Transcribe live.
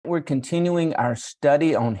we're continuing our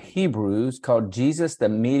study on Hebrews called Jesus, the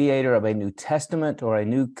Mediator of a New Testament or a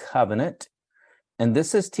New Covenant. And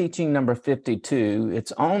this is teaching number 52.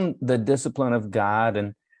 It's on the discipline of God.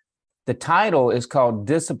 And the title is called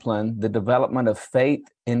Discipline, the Development of Faith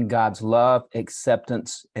in God's Love,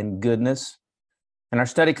 Acceptance, and Goodness. And our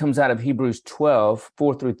study comes out of Hebrews 12,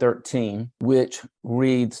 4 through 13, which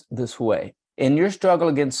reads this way. In your struggle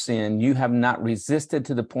against sin, you have not resisted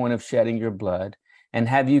to the point of shedding your blood. And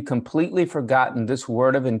have you completely forgotten this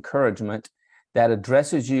word of encouragement that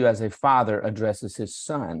addresses you as a father addresses his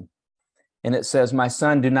son? And it says, my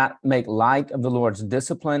son, do not make light of the Lord's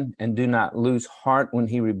discipline and do not lose heart when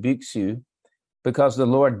he rebukes you, because the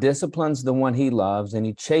Lord disciplines the one he loves and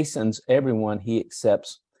he chastens everyone he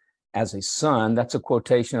accepts as a son. That's a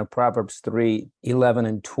quotation of Proverbs 3, 11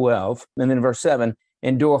 and 12. And then verse 7,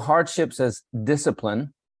 endure hardships as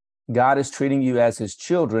discipline. God is treating you as his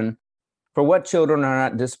children. For what children are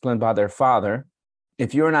not disciplined by their father?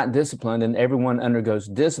 If you're not disciplined and everyone undergoes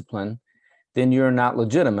discipline, then you're not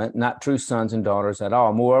legitimate, not true sons and daughters at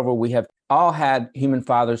all. Moreover, we have all had human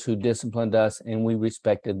fathers who disciplined us and we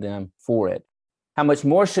respected them for it. How much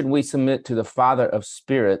more should we submit to the Father of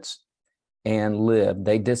spirits and live?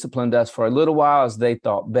 They disciplined us for a little while as they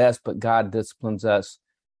thought best, but God disciplines us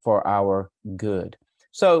for our good.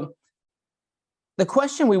 So the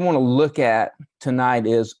question we want to look at tonight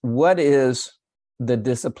is, what is the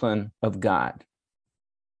discipline of God?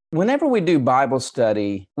 Whenever we do Bible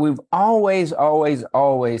study, we've always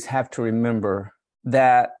have to remember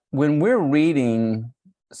that when we're reading,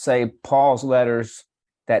 say, Paul's letters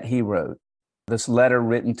that he wrote, this letter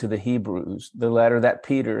written to the Hebrews, the letter that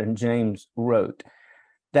Peter and James wrote,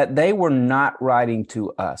 that they were not writing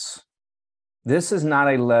to us. This is not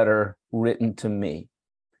a letter written to me.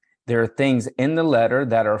 There are things in the letter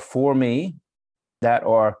that are for me, that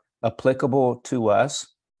are applicable to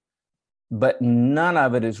us, but none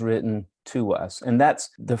of it is written to us. And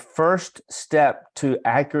that's the first step to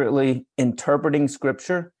accurately interpreting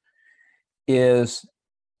Scripture, is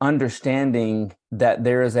understanding that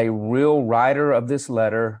there is a real writer of this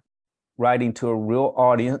letter writing to a real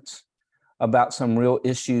audience about some real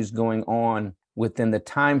issues going on within the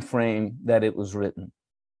time frame that it was written.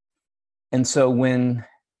 And so when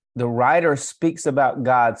the writer speaks about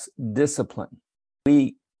God's discipline,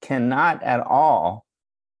 we cannot at all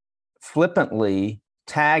flippantly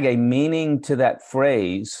tag a meaning to that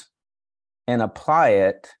phrase and apply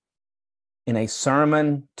it in a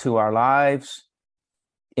sermon to our lives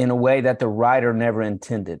in a way that the writer never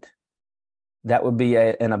intended. That would be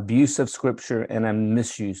an abuse of Scripture and a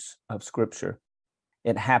misuse of Scripture.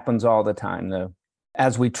 It happens all the time, though.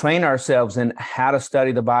 As we train ourselves in how to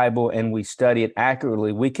study the Bible and we study it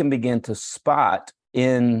accurately, we can begin to spot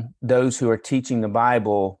in those who are teaching the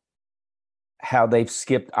Bible how they've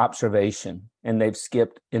skipped observation and they've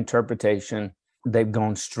skipped interpretation. They've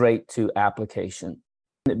gone straight to application.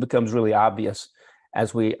 It becomes really obvious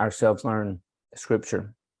as we ourselves learn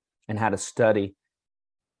Scripture and how to study.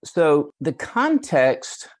 So the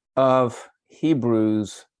context of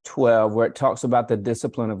Hebrews 12, where it talks about the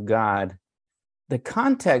discipline of God, the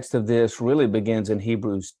context of this really begins in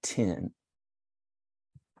Hebrews 10.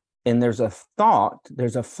 And there's a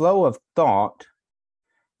flow of thought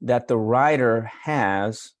that the writer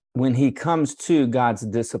has when he comes to God's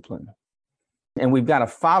discipline. And we've got to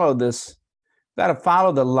follow this,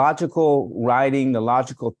 the logical writing, the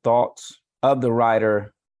logical thoughts of the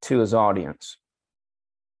writer to his audience.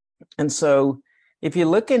 And so if you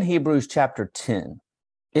look in Hebrews chapter 10,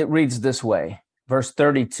 it reads this way. Verse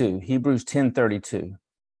 32, Hebrews 10:32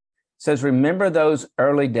 says, remember those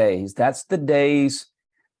early days. That's the days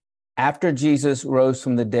after Jesus rose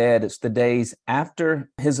from the dead. It's the days after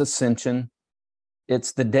his ascension.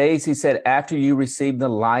 It's the days, he said, after you receive the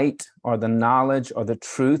light or the knowledge or the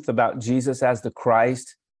truth about Jesus as the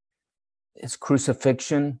Christ, his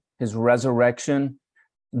crucifixion, his resurrection,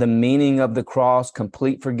 the meaning of the cross,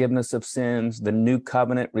 complete forgiveness of sins, the new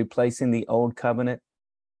covenant replacing the old covenant.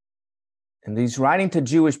 And he's writing to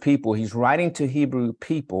Jewish people, he's writing to Hebrew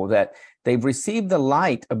people that they've received the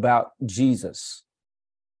light about Jesus,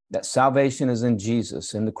 that salvation is in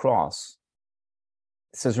Jesus, in the cross.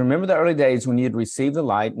 It says, remember the early days when you'd received the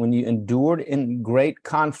light, when you endured in great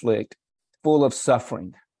conflict, full of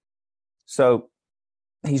suffering. So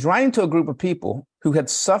he's writing to a group of people who had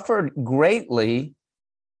suffered greatly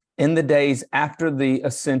in the days after the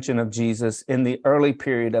ascension of Jesus in the early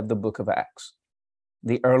period of the book of Acts.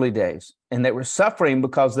 The early days. And they were suffering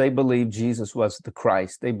because they believed Jesus was the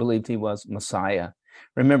Christ. They believed he was Messiah.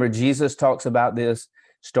 Remember, Jesus talks about this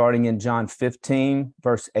starting in John 15,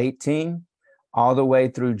 verse 18, all the way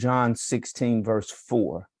through John 16, verse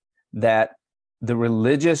 4. that the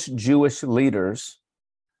religious Jewish leaders,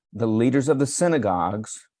 the leaders of the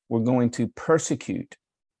synagogues, were going to persecute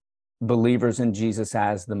believers in Jesus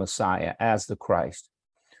as the Messiah, as the Christ.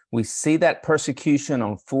 We see that persecution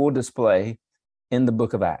on full display in the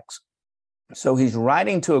book of Acts. So he's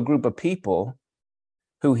writing to a group of people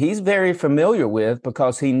who he's very familiar with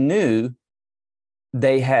because he knew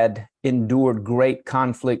they had endured great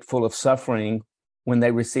conflict full of suffering when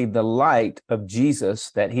they received the light of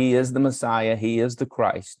Jesus, that he is the Messiah, he is the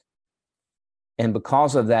Christ. And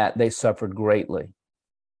because of that, they suffered greatly.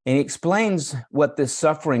 And he explains what this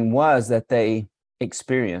suffering was that they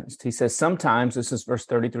experienced. He says, sometimes, this is verse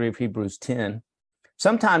 33 of Hebrews 10,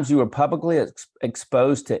 sometimes you were publicly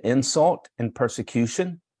exposed to insult and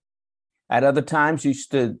persecution. At other times, you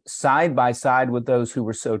stood side by side with those who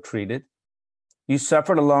were so treated. You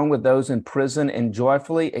suffered along with those in prison and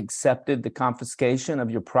joyfully accepted the confiscation of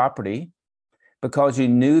your property because you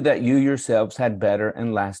knew that you yourselves had better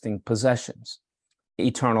and lasting possessions,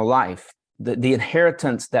 eternal life, the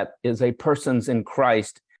inheritance that is a person's in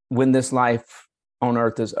Christ when this life on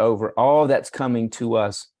earth is over. All that's coming to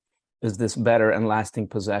us is this better and lasting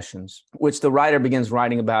possessions, which the writer begins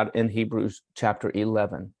writing about in Hebrews chapter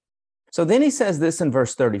 11. So then he says this in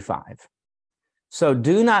verse 35. So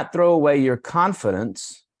do not throw away your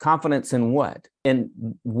confidence. Confidence in what?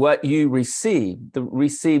 In what you receive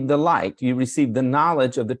the light. You receive the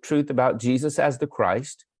knowledge of the truth about Jesus as the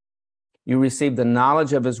Christ. You receive the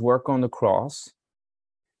knowledge of his work on the cross.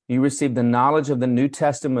 You receive the knowledge of the New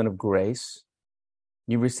Testament of grace.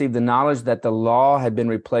 You receive the knowledge that the law had been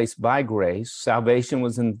replaced by grace. Salvation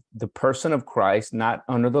was in the person of Christ, not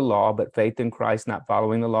under the law, but faith in Christ, not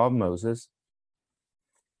following the law of Moses.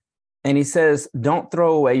 And he says, don't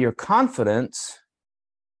throw away your confidence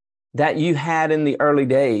that you had in the early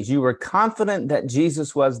days. You were confident that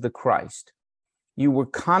Jesus was the Christ. You were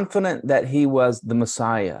confident that he was the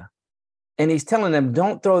Messiah. And he's telling them,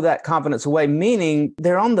 don't throw that confidence away, meaning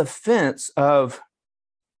they're on the fence of,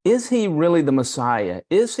 is he really the Messiah?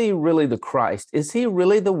 Is he really the Christ? Is he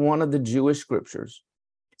really the one of the Jewish scriptures?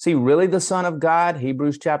 Is he really the Son of God?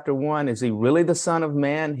 Hebrews chapter 1. Is he really the Son of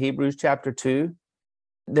Man? Hebrews chapter 2.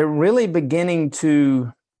 They're really beginning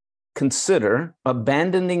to consider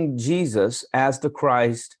abandoning Jesus as the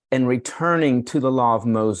Christ and returning to the law of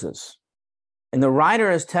Moses. And the writer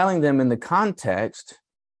is telling them in the context,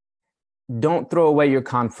 don't throw away your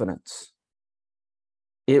confidence.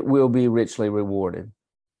 It will be richly rewarded.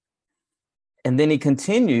 And then he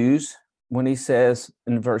continues when he says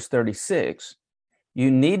in verse 36,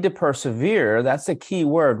 you need to persevere. That's a key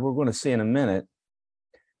word we're going to see in a minute.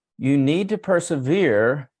 You need to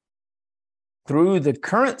persevere through the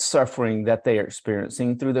current suffering that they are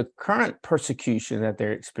experiencing, through the current persecution that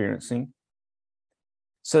they're experiencing,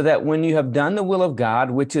 so that when you have done the will of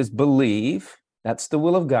God, which is believe, that's the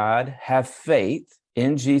will of God, have faith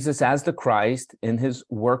in Jesus as the Christ, in his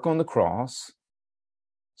work on the cross,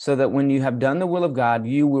 so that when you have done the will of God,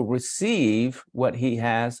 you will receive what he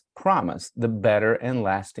has promised, the better and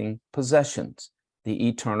lasting possessions, the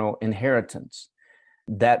eternal inheritance.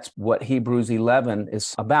 That's what Hebrews 11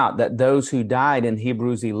 is about, that those who died in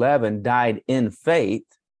Hebrews 11 died in faith,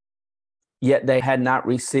 yet they had not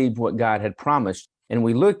received what God had promised. And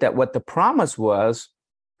we looked at what the promise was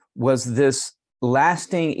this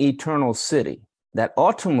lasting eternal city, that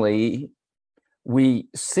ultimately we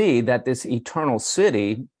see that this eternal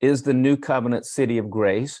city is the new covenant city of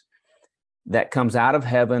grace that comes out of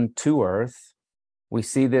heaven to earth. We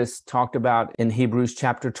see this talked about in Hebrews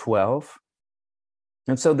chapter 12.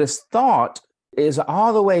 And so this thought is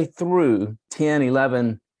all the way through 10,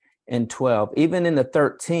 11, and 12. Even in the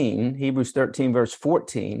 13, Hebrews 13, verse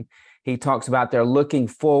 14, he talks about they're looking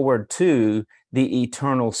forward to the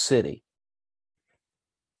eternal city.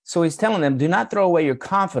 So he's telling them, do not throw away your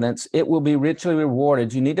confidence. It will be richly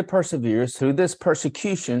rewarded. You need to persevere through this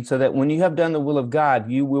persecution so that when you have done the will of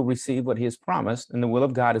God, you will receive what he has promised. And the will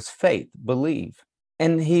of God is faith, believe.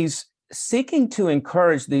 And he's seeking to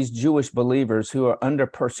encourage these Jewish believers who are under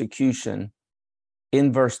persecution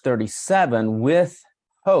in verse 37 with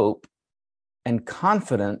hope and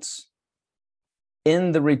confidence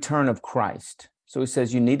in the return of Christ. So he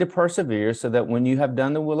says, you need to persevere so that when you have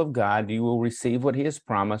done the will of God, you will receive what he has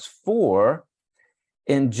promised. For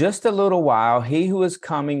in just a little while, he who is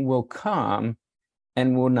coming will come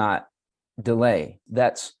and will not delay.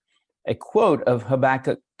 That's a quote of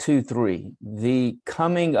Habakkuk 2:3, the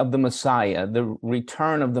coming of the Messiah, the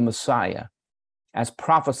return of the Messiah, as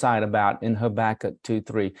prophesied about in Habakkuk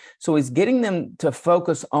 2:3. So he's getting them to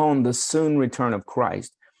focus on the soon return of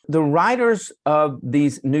Christ. The writers of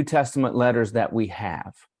these New Testament letters that we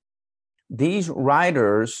have, these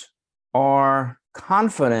writers are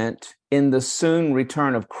confident in the soon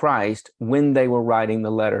return of Christ when they were writing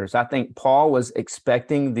the letters. I think Paul was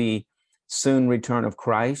expecting the soon return of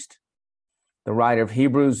Christ. The writer of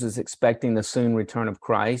Hebrews is expecting the soon return of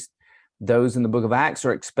Christ. Those in the book of Acts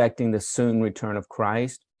are expecting the soon return of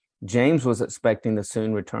Christ. James was expecting the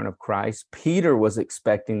soon return of Christ. Peter was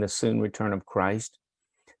expecting the soon return of Christ.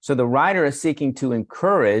 So the writer is seeking to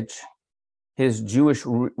encourage his Jewish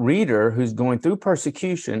reader who's going through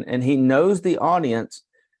persecution, and he knows the audience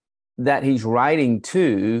that he's writing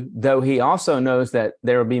to, though he also knows that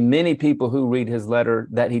there will be many people who read his letter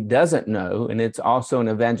that he doesn't know, and it's also an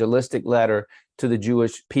evangelistic letter to the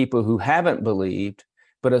Jewish people who haven't believed,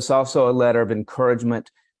 but it's also a letter of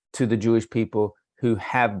encouragement to the Jewish people who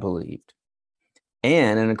have believed,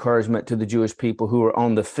 and an encouragement to the Jewish people who are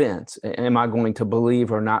on the fence. Am I going to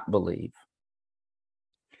believe or not believe?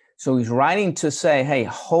 So he's writing to say, hey,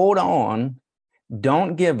 hold on,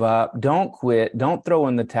 don't give up, don't quit, don't throw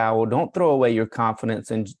in the towel, don't throw away your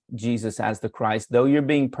confidence in Jesus as the Christ, though you're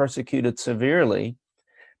being persecuted severely,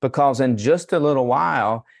 because in just a little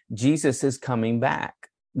while, Jesus is coming back.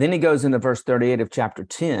 Then he goes into verse 38 of chapter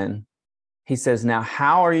 10. He says, now,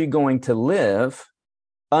 how are you going to live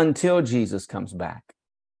until Jesus comes back?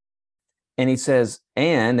 And he says,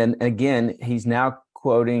 and again, he's now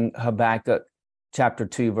quoting Habakkuk chapter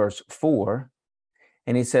 2, verse 4.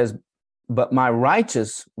 And he says, but my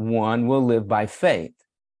righteous one will live by faith,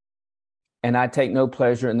 and I take no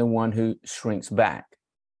pleasure in the one who shrinks back.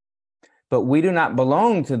 But we do not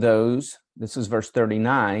belong to those, this is verse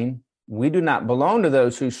 39, we do not belong to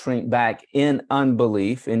those who shrink back in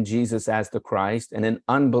unbelief in Jesus as the Christ and in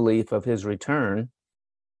unbelief of his return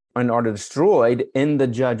and are destroyed in the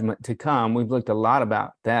judgment to come. We've looked a lot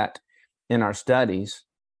about that in our studies.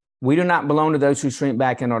 We do not belong to those who shrink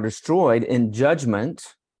back and are destroyed in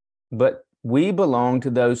judgment, but we belong to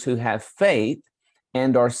those who have faith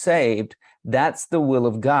and are saved. That's the will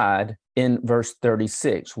of God in verse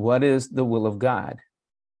 36. What is the will of God?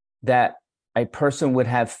 That a person would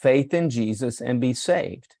have faith in Jesus and be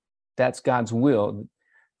saved. That's God's will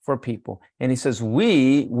for people. And he says,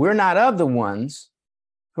 we're not of the ones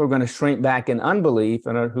who are going to shrink back in unbelief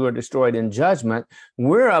and who are destroyed in judgment.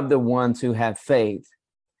 We're of the ones who have faith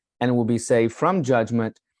and will be saved from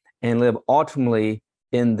judgment and live ultimately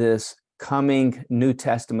in this coming New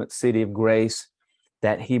Testament city of grace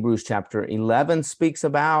that Hebrews chapter 11 speaks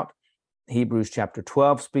about, Hebrews chapter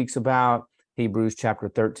 12 speaks about, Hebrews chapter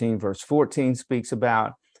 13, verse 14 speaks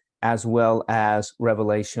about, as well as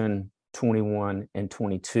Revelation 21 and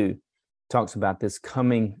 22 talks about this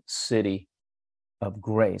coming city of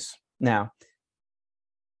grace. Now,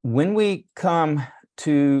 when we come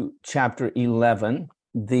to chapter 11,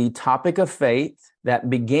 the topic of faith that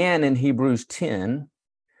began in Hebrews 10,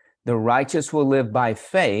 the righteous will live by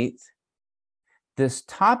faith, this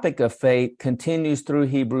topic of faith continues through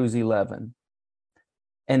Hebrews 11.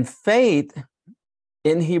 And faith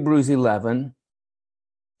in Hebrews 11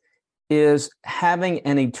 is having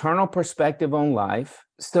an eternal perspective on life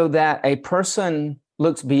so that a person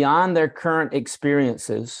looks beyond their current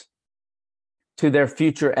experiences to their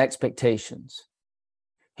future expectations.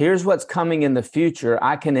 Here's what's coming in the future.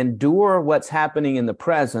 I can endure what's happening in the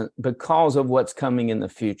present because of what's coming in the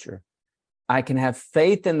future. I can have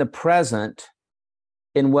faith in the present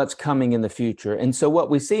in what's coming in the future. And so what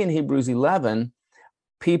we see in Hebrews 11,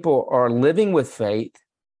 people are living with faith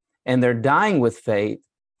and they're dying with faith,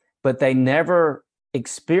 but they never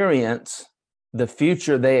experience the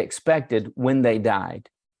future they expected when they died.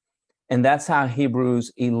 And that's how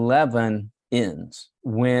Hebrews 11 ends.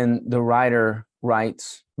 When the writer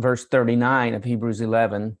writes, verse 39 of Hebrews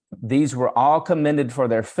 11, these were all commended for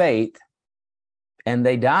their faith, and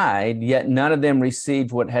they died, yet none of them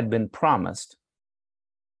received what had been promised.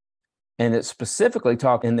 And it's specifically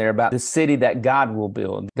talking in there about the city that God will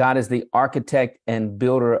build. God is the architect and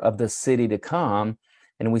builder of the city to come.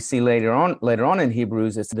 And we see later on in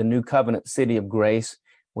Hebrews, it's the new covenant city of grace.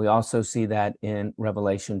 We also see that in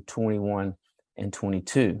Revelation 21 and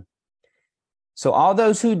 22. So all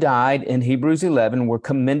those who died in Hebrews 11 were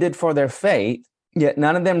commended for their faith, yet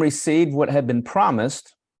none of them received what had been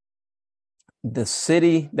promised, the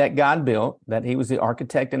city that God built, that he was the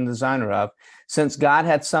architect and designer of. Since God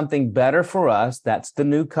had something better for us, that's the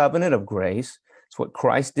new covenant of grace. It's what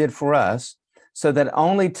Christ did for us, so that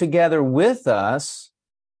only together with us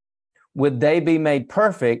would they be made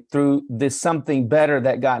perfect through this something better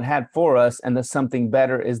that God had for us. And the something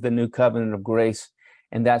better is the new covenant of grace.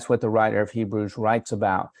 And that's what the writer of Hebrews writes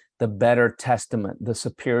about, the better testament, the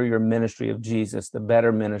superior ministry of Jesus, the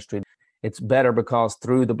better ministry. It's better because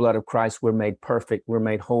through the blood of Christ, we're made perfect, we're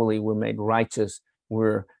made holy, we're made righteous,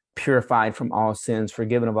 we're purified from all sins,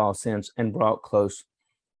 forgiven of all sins, and brought close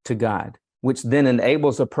to God, which then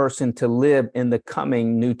enables a person to live in the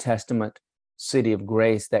coming New Testament city of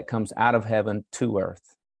grace that comes out of heaven to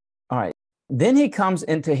earth. All right. Then he comes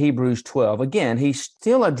into Hebrews 12. Again, he's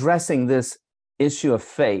still addressing this issue of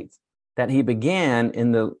faith that he began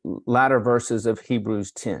in the latter verses of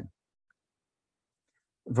Hebrews 10.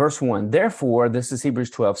 Verse 1, therefore, this is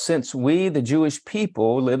Hebrews 12, since we, the Jewish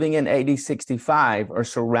people living in AD 65, are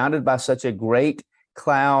surrounded by such a great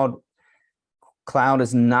cloud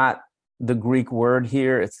is not the Greek word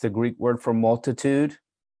here, it's the Greek word for multitude.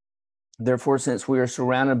 Therefore, since we are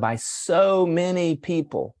surrounded by so many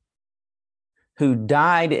people who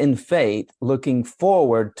died in faith, looking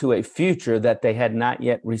forward to a future that they had not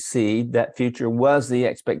yet received, that future was the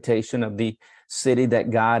expectation of the city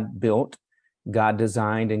that God built, God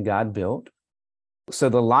designed, and God built. So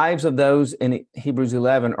the lives of those in Hebrews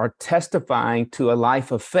 11 are testifying to a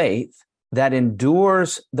life of faith that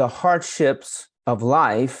endures the hardships of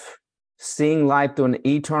life, seeing life through an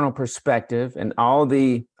eternal perspective and all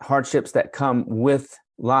the hardships that come with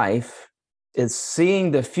life, is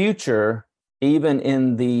seeing the future even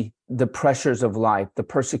in the pressures of life, the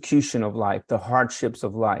persecution of life, the hardships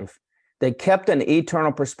of life. They kept an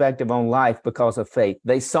eternal perspective on life because of faith.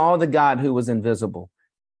 They saw the God who was invisible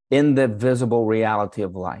in the visible reality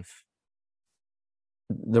of life.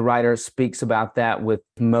 The writer speaks about that with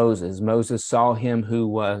Moses. Moses saw him who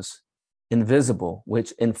was invisible,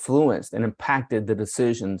 which influenced and impacted the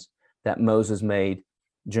decisions that Moses made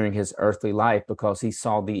during his earthly life because he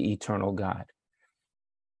saw the eternal God.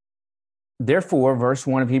 Therefore, verse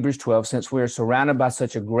 1 of Hebrews 12, since we are surrounded by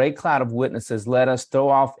such a great cloud of witnesses, let us throw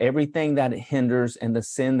off everything that hinders and the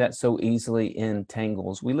sin that so easily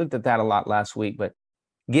entangles. We looked at that a lot last week, but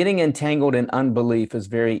getting entangled in unbelief is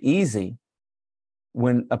very easy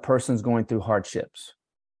when a person's going through hardships.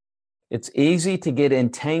 It's easy to get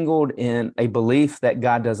entangled in a belief that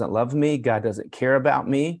God doesn't love me, God doesn't care about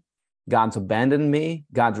me, God's abandoned me,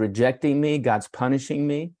 God's rejecting me, God's punishing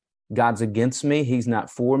me, God's against me, he's not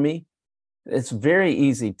for me. It's very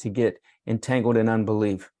easy to get entangled in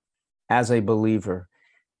unbelief as a believer,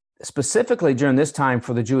 specifically during this time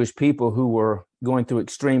for the Jewish people who were going through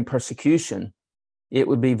extreme persecution. It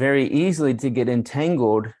would be very easy to get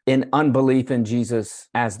entangled in unbelief in Jesus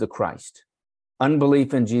as the Christ,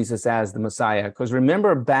 unbelief in Jesus as the Messiah. Because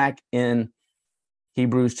remember back in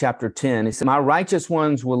Hebrews chapter 10, he said, my righteous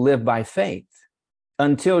ones will live by faith.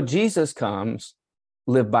 Until Jesus comes,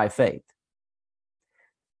 live by faith.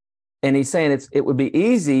 And he's saying it would be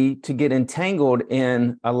easy to get entangled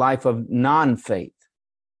in a life of non-faith,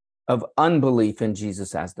 of unbelief in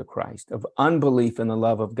Jesus as the Christ, of unbelief in the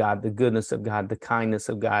love of God, the goodness of God, the kindness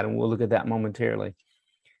of God. And we'll look at that momentarily.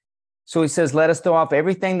 So he says, let us throw off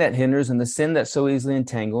everything that hinders and the sin that so easily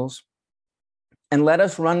entangles, and let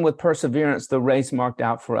us run with perseverance the race marked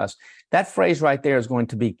out for us. That phrase right there is going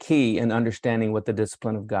to be key in understanding what the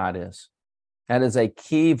discipline of God is. That is a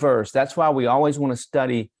key verse. That's why we always want to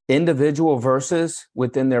study individual verses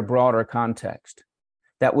within their broader context,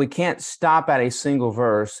 that we can't stop at a single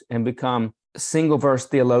verse and become single verse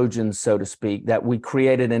theologians, so to speak, that we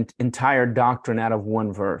created an entire doctrine out of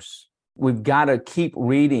one verse. We've got to keep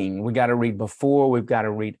reading. We've got to read before, we've got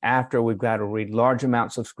to read after, we've got to read large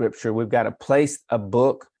amounts of scripture. We've got to place a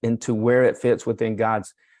book into where it fits within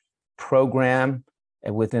God's program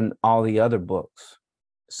and within all the other books.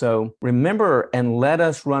 So remember, and let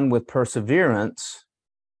us run with perseverance.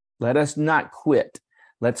 Let us not quit.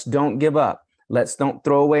 Let's don't give up. Let's don't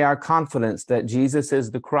throw away our confidence that Jesus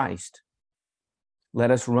is the Christ.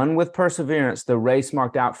 Let us run with perseverance the race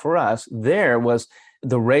marked out for us. There was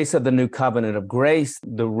the race of the new covenant of grace,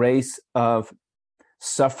 the race of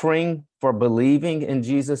suffering for believing in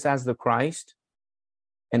Jesus as the Christ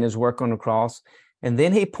and his work on the cross. And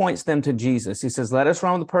then he points them to Jesus. He says, let us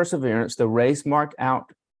run with perseverance the race marked out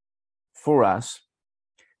for us,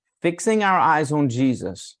 fixing our eyes on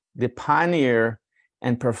Jesus, the pioneer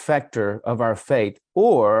and perfecter of our faith.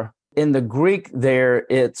 Or in the Greek there,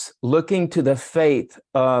 it's looking to the faith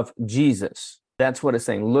of Jesus. That's what it's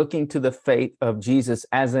saying, looking to the faith of Jesus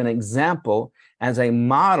as an example, as a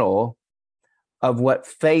model of what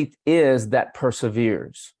faith is that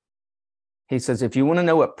perseveres. He says, if you want to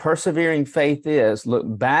know what persevering faith is, look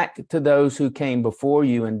back to those who came before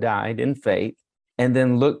you and died in faith, and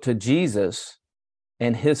then look to Jesus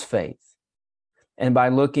and his faith. And by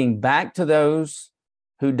looking back to those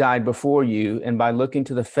who died before you, and by looking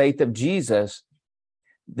to the faith of Jesus,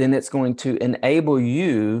 then it's going to enable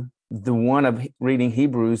you, the one of reading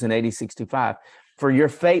Hebrews in AD 65, for your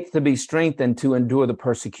faith to be strengthened to endure the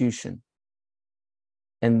persecution.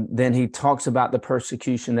 And then he talks about the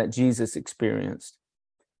persecution that Jesus experienced.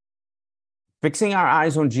 Fixing our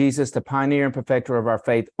eyes on Jesus, the pioneer and perfecter of our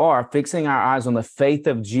faith, or fixing our eyes on the faith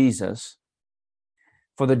of Jesus,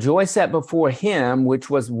 for the joy set before him, which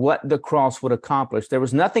was what the cross would accomplish. There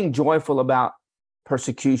was nothing joyful about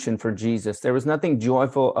persecution for Jesus. There was nothing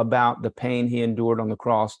joyful about the pain he endured on the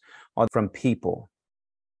cross or from people.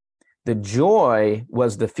 The joy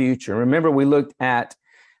was the future. Remember, we looked at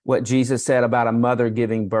what Jesus said about a mother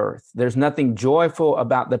giving birth. There's nothing joyful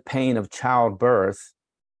about the pain of childbirth,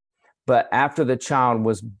 but after the child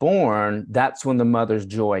was born, that's when the mother's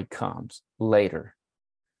joy comes later.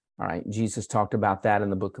 All right, Jesus talked about that in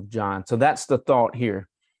the book of John. So that's the thought here.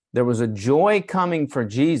 There was a joy coming for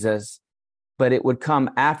Jesus, but it would come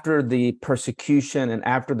after the persecution and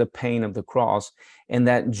after the pain of the cross. And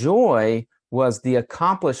that joy was the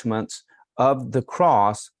accomplishments of the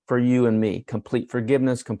cross for you and me. Complete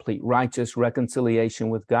forgiveness, complete righteous reconciliation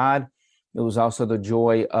with God. It was also the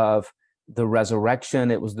joy of the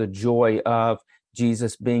resurrection. It was the joy of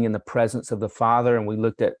Jesus being in the presence of the Father. And we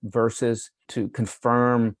looked at verses to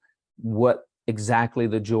confirm what exactly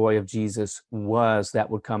the joy of Jesus was that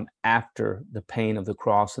would come after the pain of the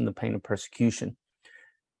cross and the pain of persecution.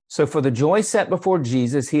 So for the joy set before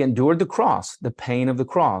Jesus, he endured the cross, the pain of the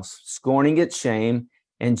cross, scorning its shame,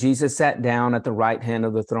 and Jesus sat down at the right hand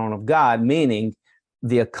of the throne of God, meaning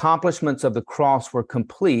the accomplishments of the cross were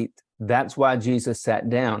complete. That's why Jesus sat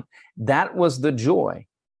down. That was the joy.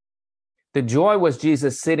 The joy was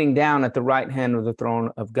Jesus sitting down at the right hand of the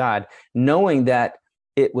throne of God, knowing that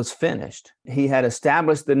it was finished. He had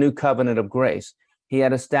established the new covenant of grace. He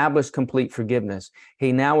had established complete forgiveness.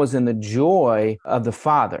 He now was in the joy of the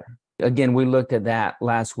Father. Again, we looked at that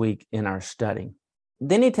last week in our study.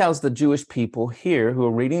 Then he tells the Jewish people here who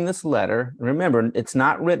are reading this letter, remember, it's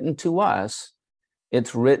not written to us.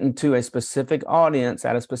 It's written to a specific audience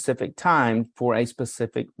at a specific time for a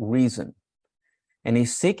specific reason. And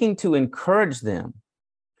he's seeking to encourage them,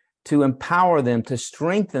 to empower them, to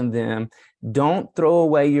strengthen them. Don't throw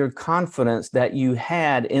away your confidence that you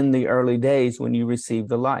had in the early days when you received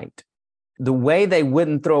the light. The way they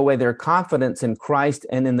wouldn't throw away their confidence in Christ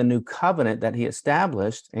and in the new covenant that he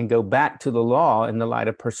established and go back to the law in the light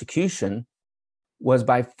of persecution was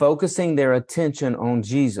by focusing their attention on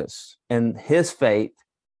Jesus and his faith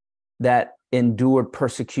that endured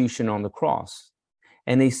persecution on the cross.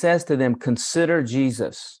 And he says to them, consider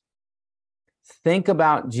Jesus. Think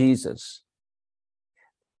about Jesus.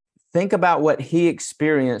 Think about what he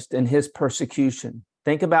experienced in his persecution.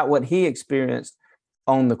 Think about what he experienced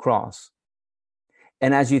on the cross.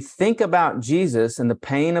 And as you think about Jesus and the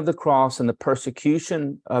pain of the cross and the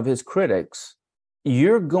persecution of his critics,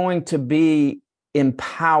 you're going to be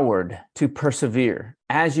empowered to persevere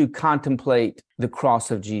as you contemplate the cross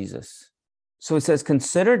of Jesus. So it says,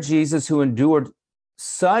 consider Jesus who endured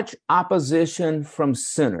such opposition from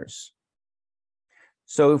sinners.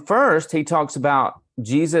 So first, he talks about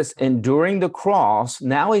Jesus enduring the cross.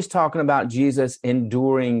 Now he's talking about Jesus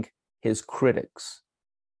enduring his critics.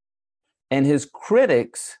 And his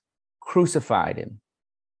critics crucified him.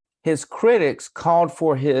 His critics called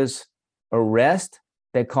for his arrest.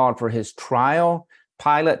 They called for his trial.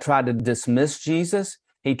 Pilate tried to dismiss Jesus.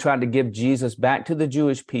 He tried to give Jesus back to the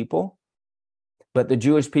Jewish people. But the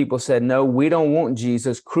Jewish people said, no, we don't want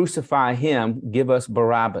Jesus. Crucify him. Give us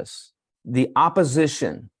Barabbas. The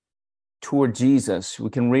opposition toward Jesus, we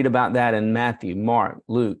can read about that in Matthew, Mark,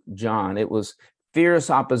 Luke, John. It was fierce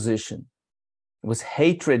opposition. It was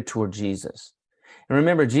hatred toward Jesus. And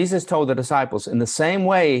remember, Jesus told the disciples, in the same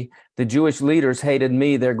way the Jewish leaders hated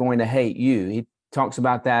me, they're going to hate you. He talks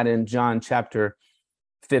about that in John chapter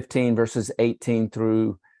 15, verses 18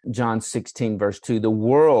 through John 16, verse 2. The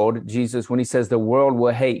world, Jesus, when he says the world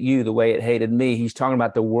will hate you the way it hated me, he's talking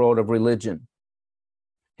about the world of religion.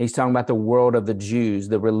 He's talking about the world of the Jews,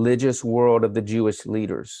 the religious world of the Jewish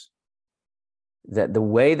leaders. That the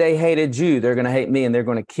way they hated you, they're going to hate me, and they're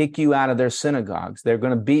going to kick you out of their synagogues. They're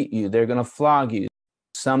going to beat you. They're going to flog you.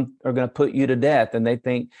 Some are going to put you to death, and they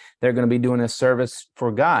think they're going to be doing a service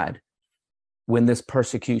for God when this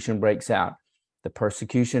persecution breaks out. The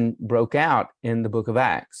persecution broke out in the book of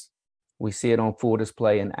Acts. We see it on full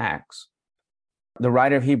display in Acts. The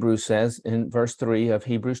writer of Hebrews says in verse 3 of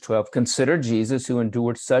Hebrews 12, consider Jesus who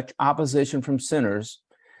endured such opposition from sinners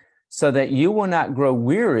so that you will not grow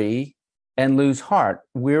weary and lose heart.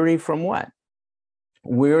 Weary from what?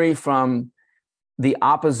 Weary from the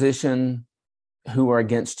opposition who are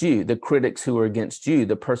against you, the critics who are against you,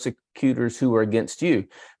 the persecutors who are against you,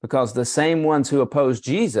 because the same ones who oppose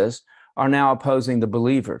Jesus are now opposing the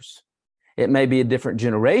believers. It may be a different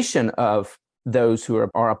generation of those who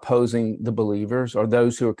are opposing the believers or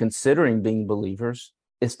those who are considering being believers.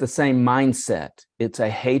 It's the same mindset. It's a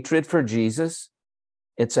hatred for Jesus.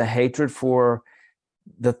 It's a hatred for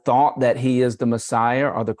the thought that he is the Messiah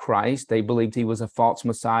or the Christ. They believed he was a false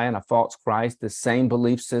Messiah and a false Christ. The same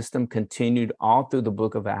belief system continued all through the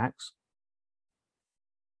book of Acts.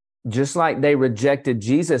 Just like they rejected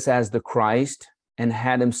Jesus as the Christ and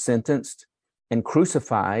had him sentenced and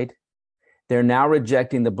crucified, they're now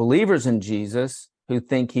rejecting the believers in Jesus who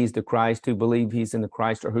think he's the Christ, who believe he's in the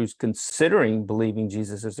Christ, or who's considering believing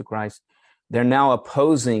Jesus is the Christ. They're now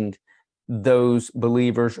opposing those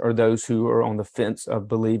believers or those who are on the fence of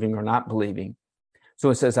believing or not believing. So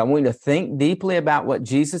it says, I want you to think deeply about what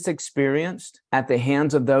Jesus experienced at the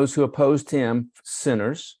hands of those who opposed him,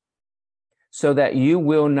 sinners, so that you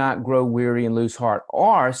will not grow weary and lose heart,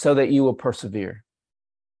 or so that you will persevere,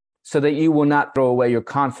 so that you will not throw away your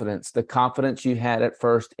confidence, the confidence you had at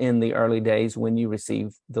first in the early days when you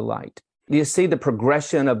received the light. Do you see the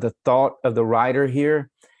progression of the thought of the writer here?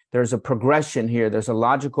 There's a progression here. There's a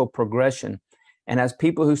logical progression. And as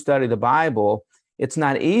people who study the Bible, it's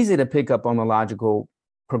not easy to pick up on the logical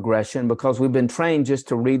progression because we've been trained just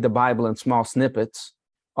to read the Bible in small snippets.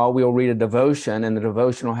 Or we'll read a devotion, and the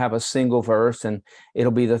devotion will have a single verse, and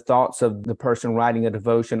it'll be the thoughts of the person writing a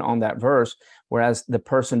devotion on that verse, whereas the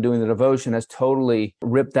person doing the devotion has totally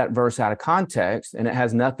ripped that verse out of context, and it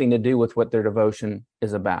has nothing to do with what their devotion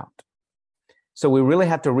is about. So we really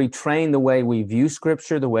have to retrain the way we view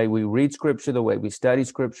Scripture, the way we read Scripture, the way we study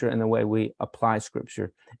Scripture, and the way we apply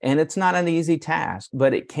Scripture. And it's not an easy task,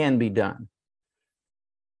 but it can be done.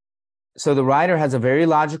 So the writer has a very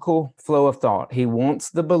logical flow of thought. He wants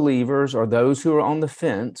the believers or those who are on the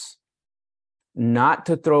fence not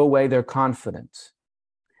to throw away their confidence,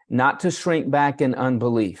 not to shrink back in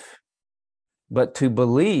unbelief, but to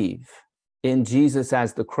believe in Jesus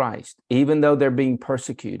as the Christ, even though they're being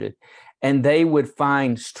persecuted. And they would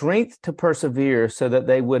find strength to persevere so that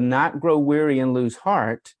they would not grow weary and lose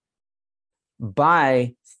heart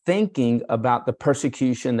by thinking about the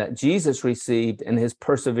persecution that Jesus received and his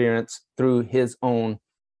perseverance through his own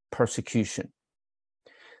persecution.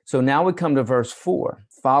 So now we come to verse 4,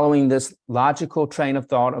 following this logical train of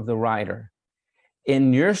thought of the writer.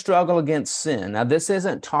 In your struggle against sin, now this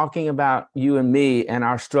isn't talking about you and me and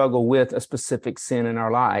our struggle with a specific sin in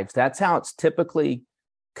our lives. That's how it's typically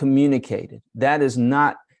communicated. That is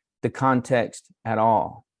not the context at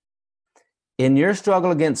all. In your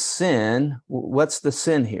struggle against sin, what's the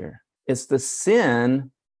sin here? It's the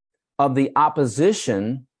sin of the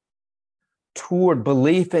opposition toward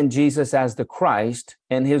belief in Jesus as the Christ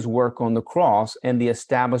and his work on the cross and the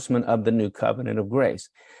establishment of the new covenant of grace.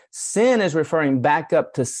 Sin is referring back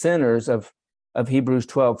up to sinners of Hebrews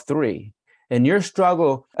 12:3. In your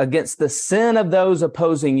struggle against the sin of those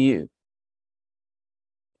opposing you,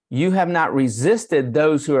 you have not resisted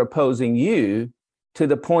those who are opposing you to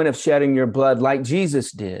the point of shedding your blood like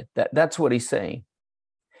Jesus did. That's what he's saying.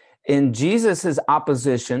 In Jesus's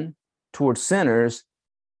opposition towards sinners,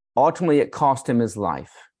 ultimately it cost him his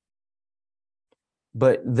life.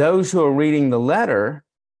 But those who are reading the letter,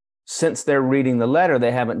 since they're reading the letter,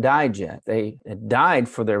 they haven't died yet. They had died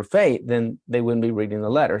for their faith, then they wouldn't be reading the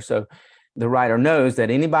letter. So the writer knows that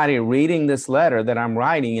anybody reading this letter that I'm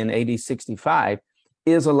writing in AD 65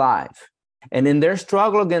 is alive. And in their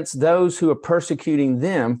struggle against those who are persecuting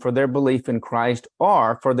them for their belief in Christ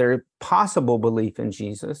or for their possible belief in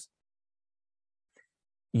Jesus,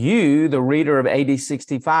 you, the reader of AD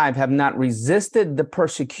 65, have not resisted the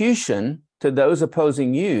persecution to those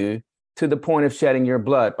opposing you to the point of shedding your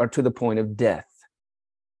blood or to the point of death.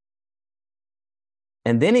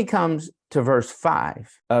 And then he comes to verse 5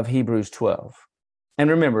 of Hebrews 12. And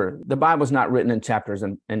remember, the Bible's not written in chapters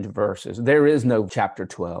and verses. There is no chapter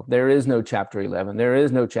 12. There is no chapter 11. There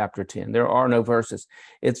is no chapter 10. There are no verses.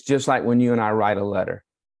 It's just like when you and I write a letter.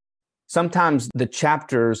 Sometimes the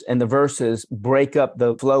chapters and the verses break up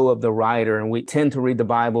the flow of the writer, and we tend to read the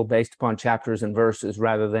Bible based upon chapters and verses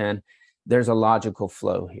rather than there's a logical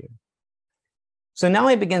flow here. So now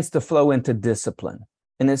he begins to flow into discipline.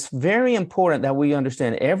 And it's very important that we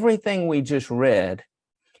understand everything we just read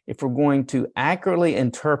if we're going to accurately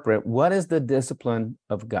interpret what is the discipline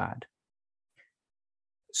of God.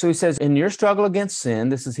 So he says, in your struggle against sin,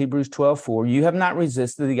 this is Hebrews 12:4, you have not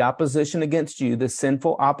resisted the opposition against you, the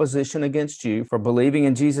sinful opposition against you for believing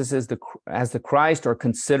in Jesus as the Christ or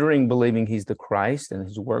considering believing he's the Christ and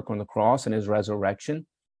his work on the cross and his resurrection.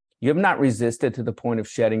 You have not resisted to the point of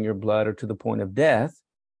shedding your blood or to the point of death.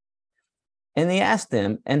 And he asked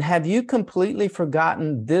them, and have you completely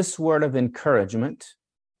forgotten this word of encouragement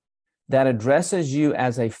that addresses you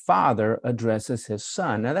as a father addresses his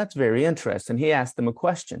son. Now, that's very interesting. He asked them a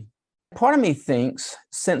question. Part of me thinks,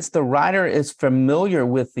 since the writer is familiar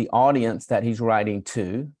with the audience that he's writing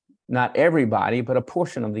to, not everybody, but a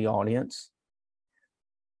portion of the audience,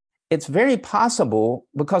 it's very possible,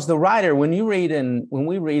 because the writer, when we read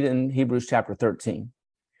in Hebrews chapter 13,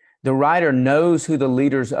 the writer knows who the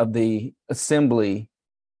leaders of the assembly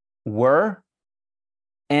were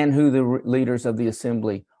and who the leaders of the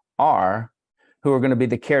assembly are, who are going to be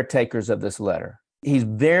the caretakers of this letter. He's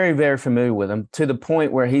very, very familiar with them, to the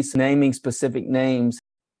point where he's naming specific names.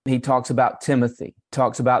 He talks about Timothy,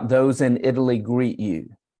 talks about those in Italy greet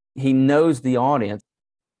you. He knows the audience.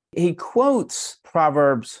 He quotes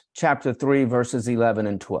Proverbs chapter 3, verses 11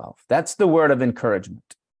 and 12. That's the word of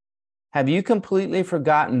encouragement. Have you completely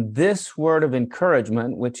forgotten this word of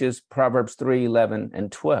encouragement, which is Proverbs 3, 11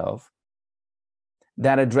 and 12,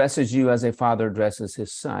 that addresses you as a father addresses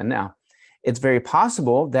his son? Now, it's very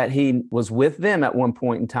possible that he was with them at one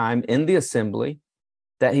point in time in the assembly,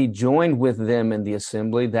 that he joined with them in the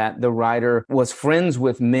assembly, that the writer was friends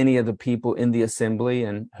with many of the people in the assembly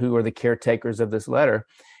and who are the caretakers of this letter.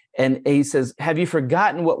 And he says, have you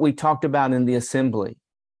forgotten what we talked about in the assembly?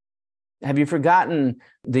 Have you forgotten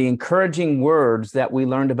the encouraging words that we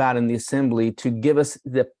learned about in the assembly to give us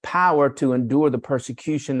the power to endure the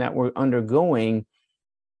persecution that we're undergoing?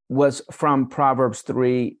 Was from Proverbs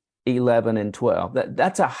 3, 11 and 12.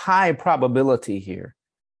 That's a high probability here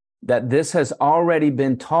that this has already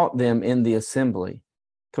been taught them in the assembly.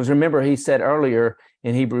 Because remember, he said earlier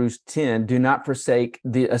in Hebrews 10, do not forsake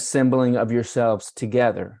the assembling of yourselves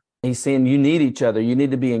together. He's saying you need each other. You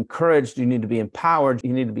need to be encouraged. You need to be empowered.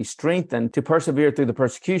 You need to be strengthened to persevere through the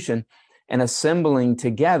persecution. And assembling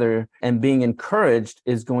together and being encouraged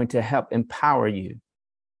is going to help empower you.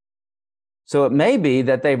 So it may be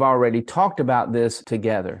that they've already talked about this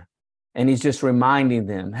together. And he's just reminding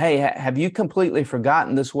them, hey, have you completely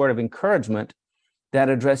forgotten this word of encouragement that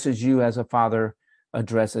addresses you as a father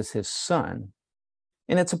addresses his son?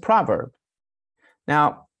 And it's a proverb.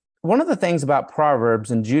 Now, one of the things about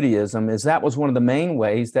Proverbs in Judaism is that was one of the main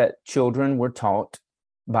ways that children were taught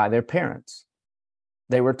by their parents.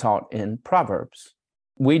 They were taught in Proverbs.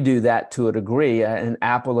 We do that to a degree. An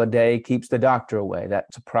apple a day keeps the doctor away.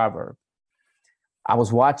 That's a proverb. I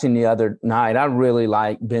was watching the other night. I really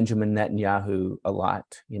like Benjamin Netanyahu a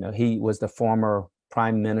lot. You know, he was the former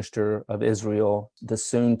prime minister of Israel, the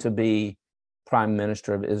soon-to-be prime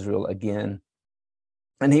minister of Israel again.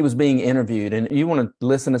 And he was being interviewed. And you want to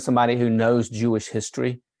listen to somebody who knows Jewish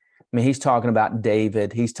history? I mean, he's talking about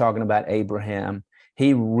David. He's talking about Abraham.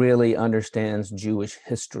 He really understands Jewish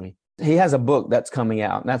history. He has a book that's coming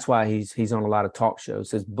out. And that's why he's on a lot of talk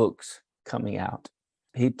shows. His book's coming out.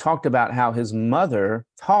 He talked about how his mother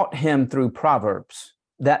taught him through Proverbs.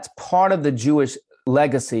 That's part of the Jewish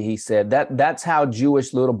legacy, he said. That's how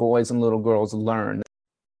Jewish little boys and little girls learn,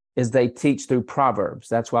 is they teach through Proverbs.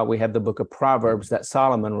 That's why we have the book of Proverbs that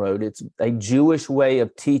Solomon wrote. It's a Jewish way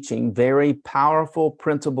of teaching very powerful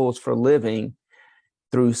principles for living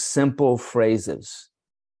through simple phrases.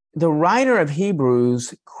 The writer of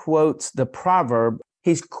Hebrews quotes the proverb.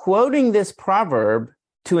 He's quoting this proverb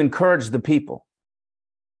to encourage the people.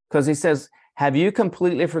 Because he says, have you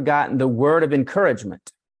completely forgotten the word of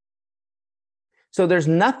encouragement? So there's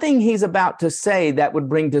nothing he's about to say that would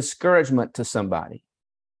bring discouragement to somebody.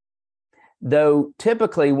 Though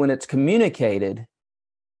typically when it's communicated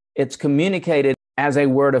as a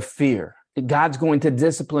word of fear. God's going to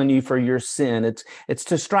discipline you for your sin. It's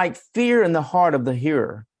to strike fear in the heart of the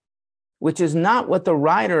hearer, which is not what the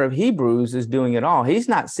writer of Hebrews is doing at all. He's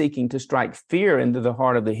not seeking to strike fear into the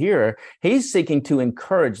heart of the hearer. He's seeking to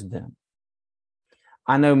encourage them.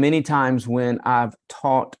 I know many times when I've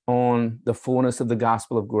taught on the fullness of the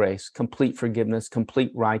gospel of grace, complete forgiveness,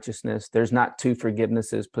 complete righteousness, there's not two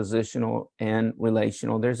forgivenesses, positional and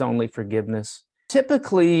relational. There's only forgiveness.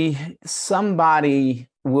 Typically, somebody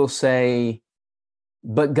will say,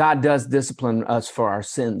 but God does discipline us for our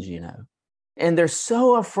sins, you know. And they're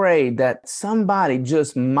so afraid that somebody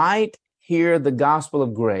just might hear the gospel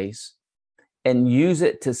of grace and use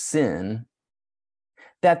it to sin,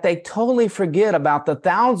 that they totally forget about the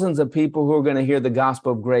thousands of people who are going to hear the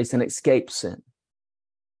gospel of grace and escape sin.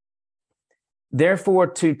 Therefore,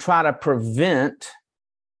 to try to prevent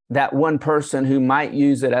that one person who might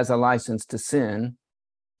use it as a license to sin,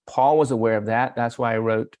 Paul was aware of that. That's why he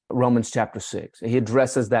wrote Romans chapter 6. He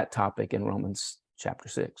addresses that topic in Romans chapter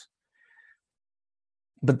 6.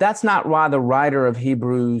 But that's not why the writer of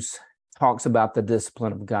Hebrews talks about the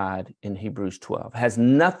discipline of God in Hebrews 12. It has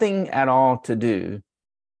nothing at all to do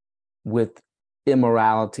with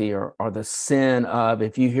immorality or the sin of,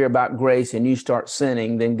 if you hear about grace and you start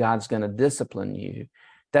sinning, then God's going to discipline you.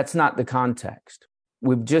 That's not the context.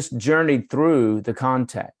 We've just journeyed through the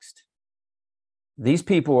context. These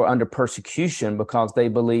people are under persecution because they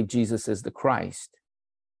believe Jesus is the Christ,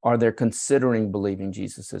 or they're considering believing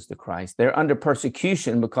Jesus is the Christ. They're under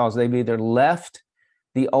persecution because they've either left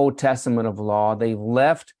the Old Testament of law, they've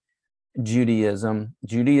left Judaism.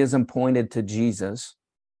 Judaism pointed to Jesus.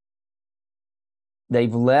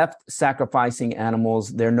 They've left sacrificing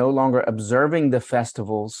animals. They're no longer observing the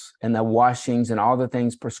festivals and the washings and all the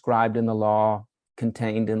things prescribed in the law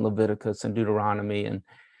contained in Leviticus and Deuteronomy and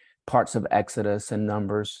parts of Exodus and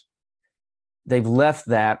Numbers. They've left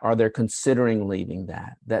that, or they're considering leaving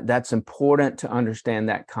that. That's important to understand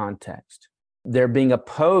that context. They're being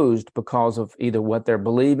opposed because of either what they're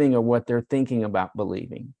believing or what they're thinking about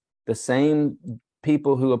believing. The same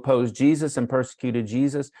people who opposed Jesus and persecuted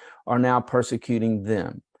Jesus are now persecuting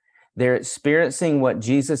them. They're experiencing what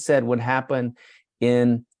Jesus said would happen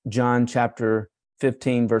in John chapter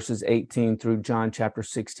 15, verses 18 through John chapter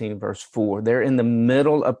 16, verse 4. They're in the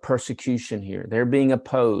middle of persecution here. They're being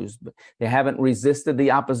opposed. They haven't resisted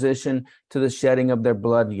the opposition to the shedding of their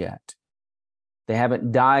blood yet. They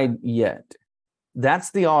haven't died yet.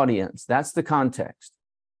 That's the audience. That's the context.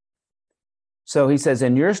 So he says,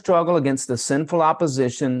 in your struggle against the sinful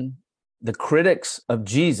opposition, the critics of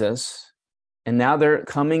Jesus, and now they're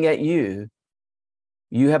coming at you,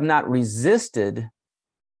 you have not resisted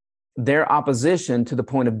their opposition to the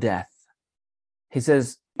point of death. He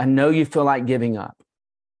says, I know you feel like giving up.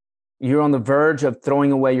 You're on the verge of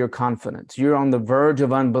throwing away your confidence. You're on the verge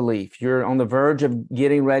of unbelief. You're on the verge of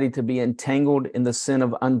getting ready to be entangled in the sin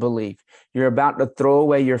of unbelief. You're about to throw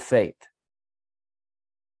away your faith.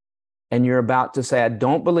 And you're about to say, I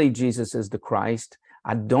don't believe Jesus is the Christ.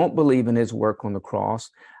 I don't believe in his work on the cross.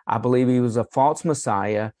 I believe he was a false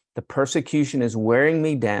Messiah. The persecution is wearing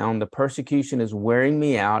me down. The persecution is wearing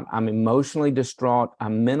me out. I'm emotionally distraught.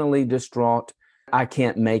 I'm mentally distraught. I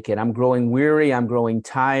can't make it. I'm growing weary. I'm growing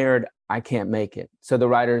tired. I can't make it. So the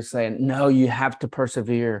writer is saying, no, you have to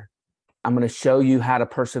persevere. I'm going to show you how to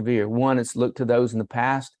persevere. One, it's look to those in the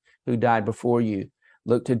past who died before you.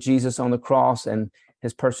 Look to Jesus on the cross and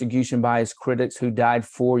his persecution by his critics who died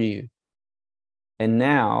for you. And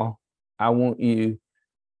now I want you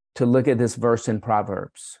to look at this verse in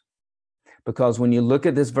Proverbs. Because when you look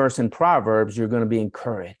at this verse in Proverbs, you're going to be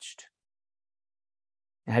encouraged.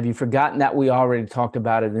 Have you forgotten that we already talked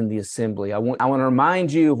about it in the assembly? I want to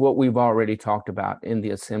remind you of what we've already talked about in the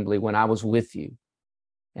assembly when I was with you.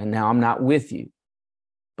 And now I'm not with you,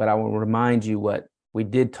 but I will remind you what we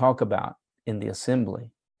did talk about in the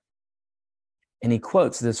assembly. And he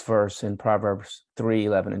quotes this verse in Proverbs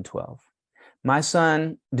 3:11 and 12. My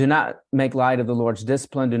son, do not make light of the Lord's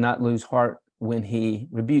discipline. Do not lose heart when he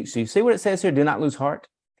rebukes you. See what it says here? Do not lose heart.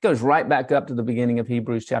 It goes right back up to the beginning of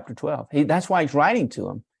Hebrews chapter 12. That's why he's writing to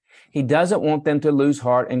them. He doesn't want them to lose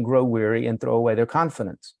heart and grow weary and throw away their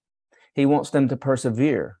confidence. He wants them to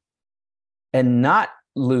persevere and not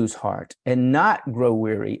lose heart and not grow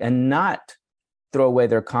weary and not throw away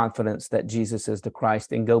their confidence that Jesus is the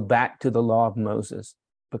Christ and go back to the law of Moses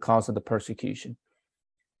because of the persecution.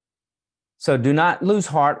 So do not lose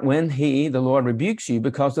heart when the Lord rebukes you,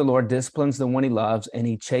 because the Lord disciplines the one he loves and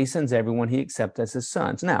he chastens everyone he accepts as his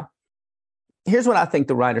sons. Now, here's what I think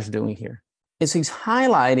the writer's doing here, is he's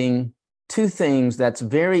highlighting two things that's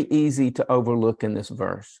very easy to overlook in this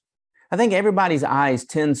verse. I think everybody's eyes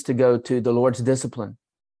tends to go to the Lord's discipline,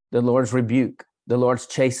 the Lord's rebuke, the Lord's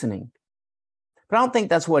chastening. But I don't think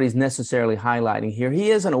that's what he's necessarily highlighting here. He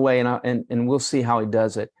is in a way, and we'll see how he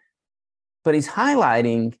does it. But he's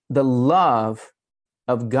highlighting the love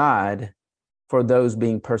of God for those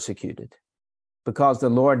being persecuted, because the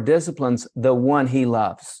Lord disciplines the one he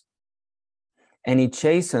loves, and he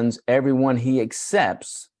chastens everyone he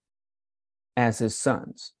accepts as his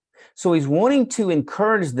sons. So he's wanting to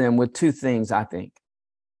encourage them with two things, I think.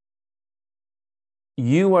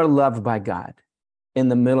 You are loved by God in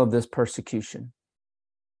the middle of this persecution.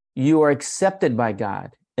 You are accepted by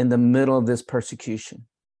God in the middle of this persecution.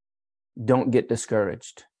 Don't get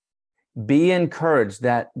discouraged. Be encouraged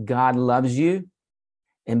that God loves you,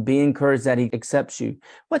 and be encouraged that he accepts you.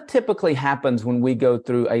 What typically happens when we go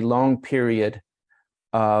through a long period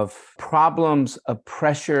of problems, of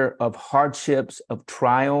pressure, of hardships, of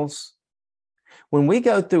trials, when we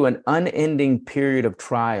go through an unending period of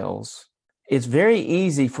trials, it's very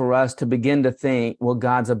easy for us to begin to think, well,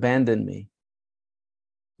 God's abandoned me.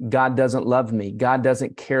 God doesn't love me. God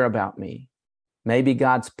doesn't care about me. Maybe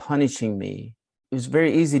God's punishing me. It's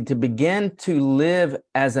very easy to begin to live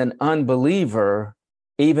as an unbeliever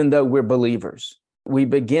even though we're believers. We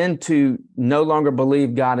begin to no longer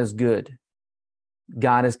believe God is good.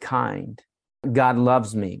 God is kind. God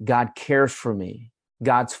loves me. God cares for me.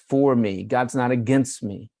 God's for me. God's not against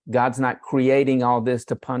me. God's not creating all this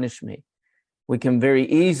to punish me. We can very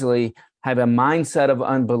easily have a mindset of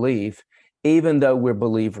unbelief, even though we're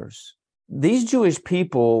believers. These Jewish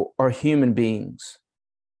people are human beings.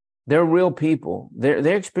 They're real people.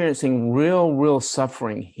 They're experiencing real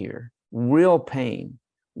suffering here, real pain,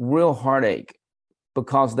 real heartache,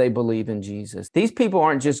 because they believe in Jesus. These people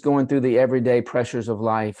aren't just going through the everyday pressures of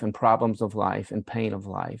life and problems of life and pain of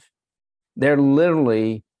life. They're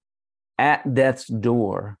literally at death's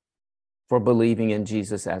door for believing in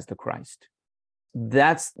Jesus as the Christ.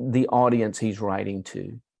 That's the audience he's writing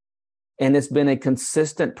to. And it's been a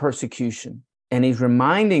consistent persecution. And he's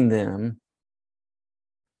reminding them,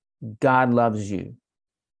 God loves you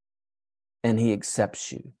and he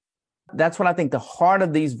accepts you. That's what I think the heart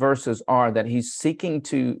of these verses are, that he's seeking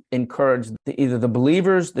to encourage either the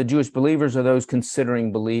believers, the Jewish believers, or those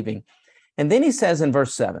considering believing. And then he says in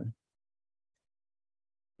verse 7,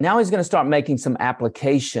 now he's going to start making some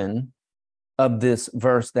application of this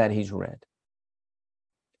verse that he's read.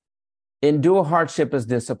 Endure hardship as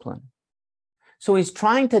discipline. So he's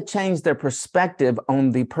trying to change their perspective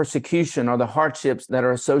on the persecution or the hardships that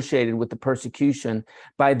are associated with the persecution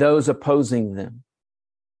by those opposing them,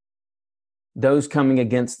 those coming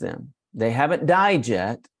against them. They haven't died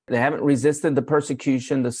yet. They haven't resisted the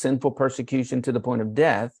persecution, the sinful persecution to the point of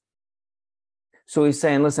death. So he's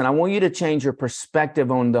saying, listen, I want you to change your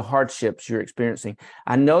perspective on the hardships you're experiencing.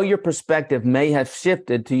 I know your perspective may have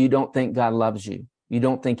shifted to you don't think God loves you. You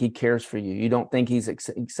don't think he cares for you. You don't think he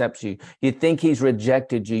accepts you. You think he's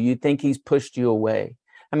rejected you. You think he's pushed you away.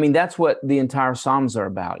 I mean, that's what the entire Psalms are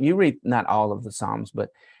about. You read not all of the Psalms, but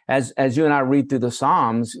as you and I read through the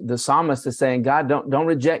Psalms, the psalmist is saying, God, don't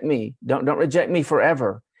reject me. Don't reject me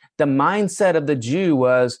forever. The mindset of the Jew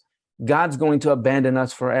was, God's going to abandon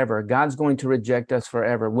us forever. God's going to reject us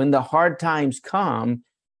forever. When the hard times come,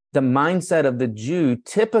 the mindset of the Jew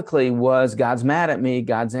typically was, God's mad at me.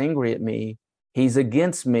 God's angry at me. He's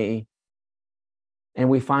against me. And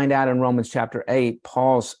we find out in Romans chapter 8,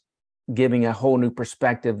 Paul's giving a whole new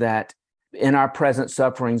perspective that in our present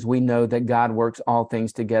sufferings, we know that God works all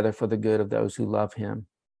things together for the good of those who love him.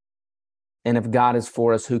 And if God is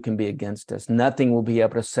for us, who can be against us? Nothing will be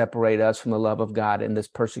able to separate us from the love of God in this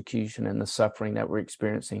persecution and the suffering that we're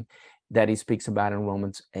experiencing that he speaks about in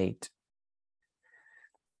Romans 8.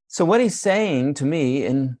 So what he's saying to me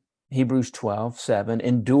in Hebrews 12:7,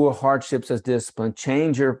 endure hardships as discipline.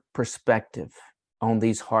 Change your perspective on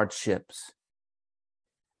these hardships.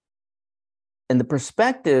 And the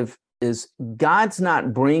perspective is God's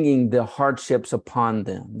not bringing the hardships upon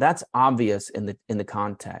them. That's obvious in the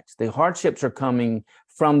context. The hardships are coming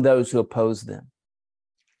from those who oppose them.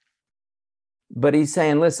 But he's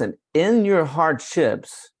saying, listen, in your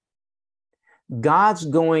hardships, God's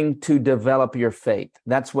going to develop your faith.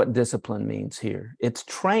 That's what discipline means here. It's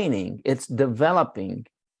training, it's developing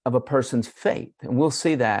of a person's faith. And we'll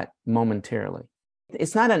see that momentarily.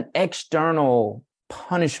 It's not an external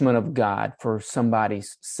punishment of God for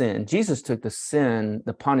somebody's sin. Jesus took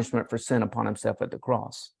the punishment for sin upon himself at the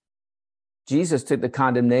cross. Jesus took the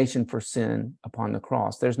condemnation for sin upon the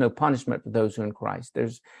cross. There's no punishment for those who are in Christ.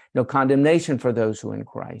 There's no condemnation for those who are in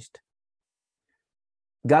Christ.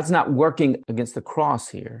 God's not working against the cross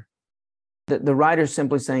here. The writer's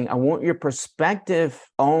simply saying, I want your perspective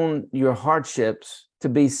on your hardships to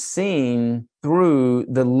be seen through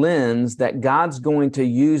the lens that God's going to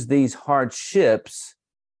use these hardships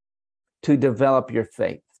to develop your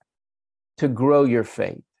faith, to grow your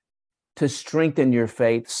faith, to strengthen your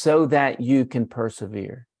faith so that you can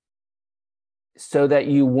persevere, so that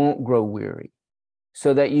you won't grow weary,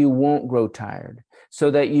 so that you won't grow tired,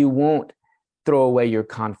 so that you won't throw away your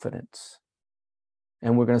confidence.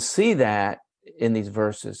 And we're going to see that in these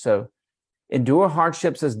verses. So endure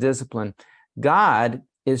hardships as discipline. God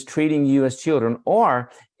is treating you as children,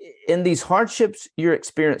 or in these hardships you're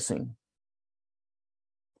experiencing,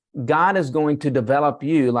 God is going to develop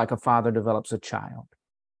you like a father develops a child.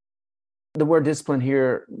 The word discipline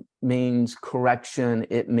here means correction.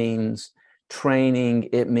 It means training.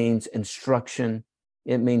 It means instruction.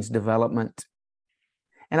 It means development.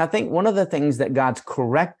 And I think one of the things that God's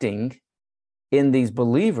correcting in these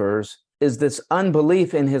believers is this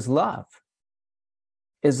unbelief in his love,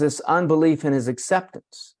 is this unbelief in his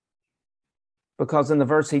acceptance. Because in the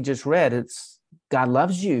verse he just read, it's God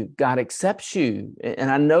loves you, God accepts you. And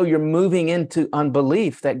I know you're moving into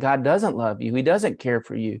unbelief that God doesn't love you, he doesn't care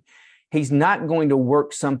for you. He's not going to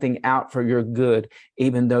work something out for your good,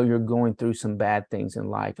 even though you're going through some bad things in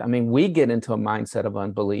life. I mean, we get into a mindset of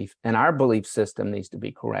unbelief, and our belief system needs to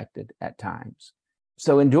be corrected at times.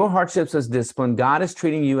 So endure hardships as discipline. God is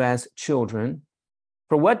treating you as children.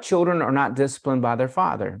 For what children are not disciplined by their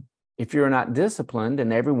father? If you're not disciplined,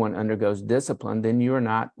 and everyone undergoes discipline, then you're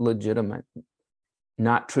not legitimate,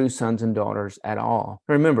 not true sons and daughters at all.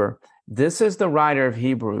 Remember, this is the writer of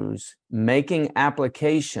Hebrews making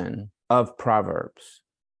application of Proverbs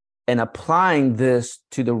and applying this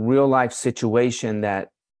to the real life situation that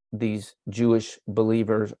these Jewish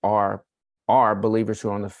believers are believers who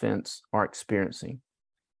are on the fence are experiencing.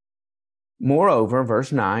 Moreover,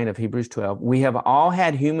 verse 9 of Hebrews 12, we have all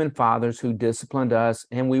had human fathers who disciplined us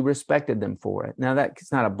and we respected them for it. Now,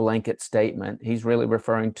 that's not a blanket statement. He's really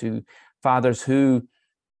referring to fathers who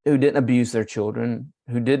didn't abuse their children,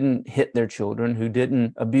 who didn't hit their children, who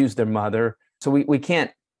didn't abuse their mother. So we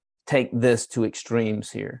can't take this to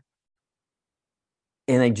extremes here.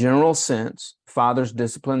 In a general sense, fathers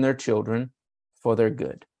discipline their children for their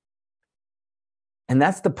good. And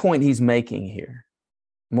that's the point he's making here.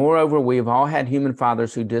 Moreover, we have all had human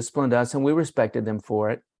fathers who disciplined us and we respected them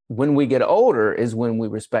for it. When we get older is when we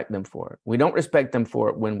respect them for it. We don't respect them for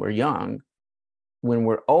it when we're young. When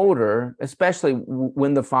we're older, especially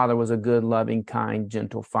when the father was a good, loving, kind,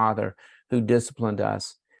 gentle father who disciplined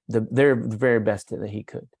us, the very best that he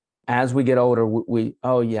could. As we get older,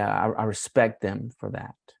 I respect them for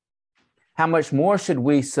that. How much more should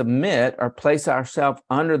we submit or place ourselves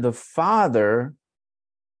under the Father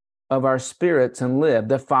of our spirits and live,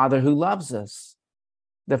 the Father who loves us,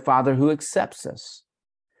 the Father who accepts us?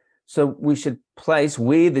 So we,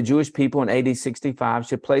 the Jewish people in AD 65,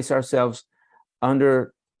 should place ourselves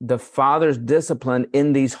under the Father's discipline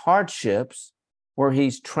in these hardships where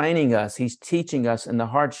he's training us, he's teaching us in the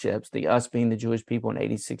hardships, us being the Jewish people in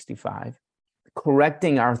AD 65,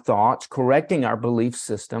 correcting our thoughts, correcting our belief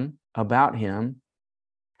system about him.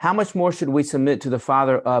 How much more should we submit to the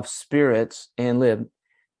Father of spirits and live?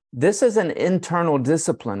 This is an internal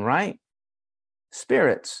discipline, right?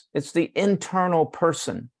 Spirits, it's the internal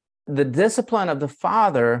person. The discipline of the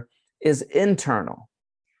Father is internal.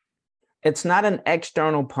 It's not an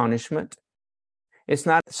external punishment. It's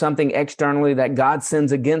not something externally that God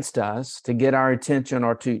sends against us to get our attention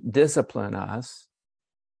or to discipline us.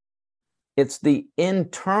 It's the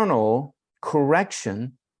internal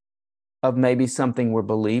correction of maybe something we're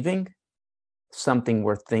believing, something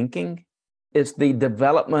we're thinking. It's the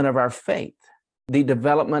development of our faith, the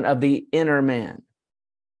development of the inner man,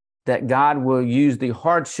 that God will use the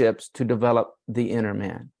hardships to develop the inner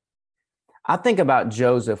man. I think about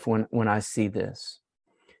Joseph when I see this.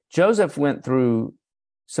 Joseph went through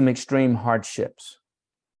some extreme hardships.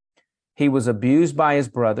 He was abused by his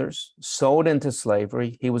brothers, sold into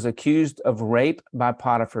slavery. He was accused of rape by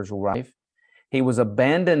Potiphar's wife. He was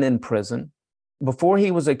abandoned in prison. Before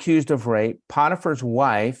he was accused of rape, Potiphar's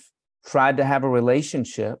wife tried to have a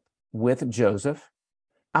relationship with Joseph.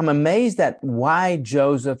 I'm amazed at why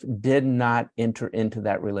Joseph did not enter into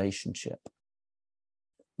that relationship.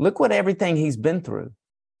 Look what everything he's been through.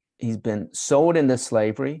 He's been sold into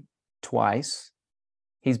slavery twice.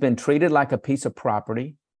 He's been treated like a piece of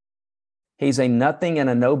property. He's a nothing and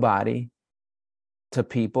a nobody to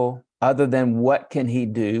people other than what can he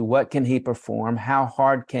do? What can he perform? How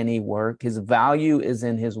hard can he work? His value is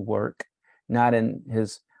in his work, not in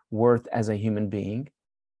his worth as a human being.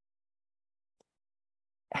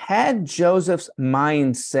 Had Joseph's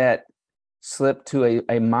mindset slipped to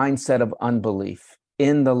a mindset of unbelief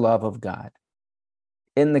in the love of God,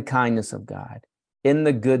 in the kindness of God, in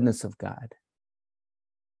the goodness of God,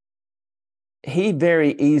 he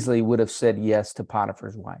very easily would have said yes to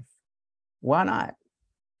Potiphar's wife. Why not?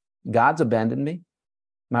 God's abandoned me.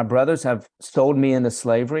 My brothers have sold me into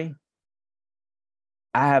slavery.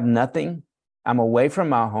 I have nothing. I'm away from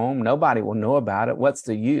my home. Nobody will know about it. What's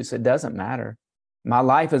the use? It doesn't matter. My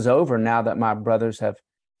life is over now that my brothers have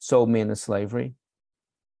sold me into slavery.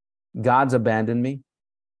 God's abandoned me.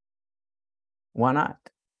 Why not?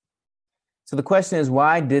 So the question is,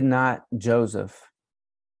 why did not Joseph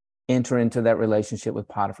enter into that relationship with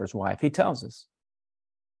Potiphar's wife? He tells us.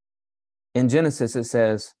 In Genesis, it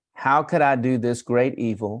says, how could I do this great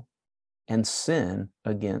evil and sin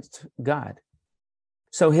against God?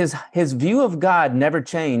 So his view of God never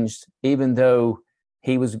changed, even though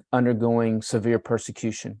he was undergoing severe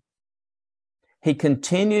persecution. He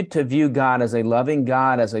continued to view God as a loving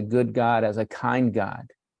God, as a good God, as a kind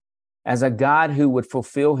God, as a God who would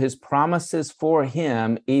fulfill his promises for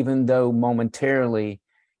him, even though momentarily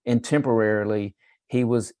and temporarily he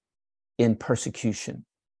was in persecution.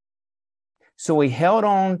 So he held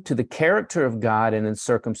on to the character of God and in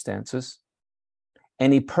circumstances,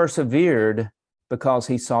 and he persevered because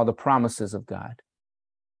he saw the promises of God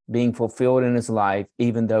being fulfilled in his life,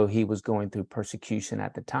 even though he was going through persecution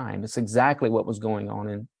at the time. It's exactly what was going on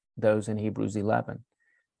in those in Hebrews 11.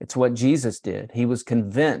 It's what Jesus did. He was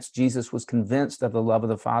convinced, Jesus was convinced of the love of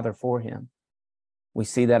the Father for him. We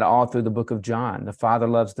see that all through the book of John. The Father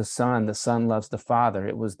loves the Son loves the Father.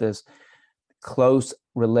 It was this close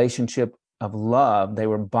relationship of love. They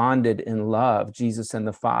were bonded in love, Jesus and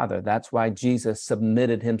the Father. That's why Jesus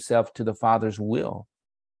submitted himself to the Father's will.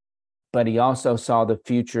 But he also saw the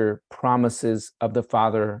future promises of the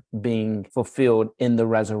Father being fulfilled in the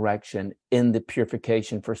resurrection, in the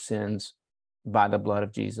purification for sins by the blood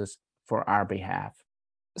of Jesus for our behalf.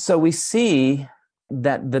 So we see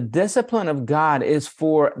that the discipline of God is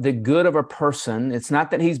for the good of a person. It's not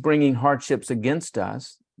that he's bringing hardships against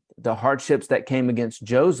us. The hardships that came against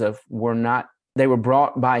Joseph they were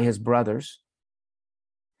brought by his brothers.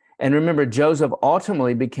 And remember, Joseph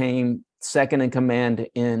ultimately became second in command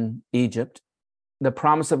in Egypt. The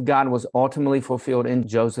promise of God was ultimately fulfilled in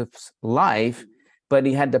Joseph's life, but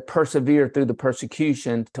he had to persevere through the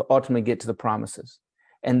persecution to ultimately get to the promises.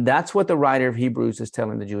 And that's what the writer of Hebrews is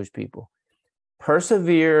telling the Jewish people.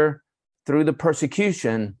 Persevere through the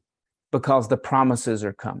persecution because the promises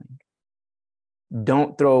are coming.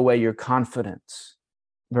 Don't throw away your confidence.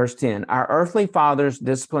 Verse 10, our earthly fathers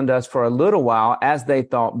disciplined us for a little while as they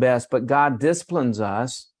thought best, but God disciplines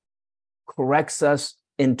us, corrects us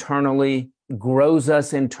internally, grows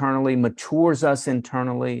us internally, matures us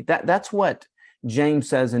internally. That's what James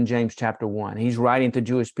says in James chapter 1. He's writing to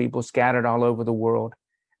Jewish people scattered all over the world.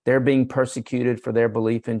 They're being persecuted for their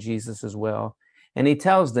belief in Jesus as well. And he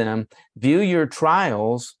tells them, view your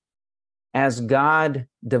trials as God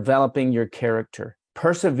developing your character.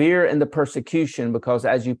 Persevere in the persecution, because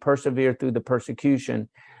as you persevere through the persecution,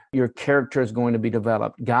 your character is going to be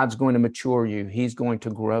developed. God's going to mature you. He's going to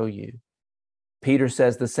grow you. Peter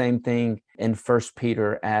says the same thing in 1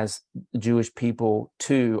 Peter as Jewish people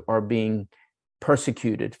too are being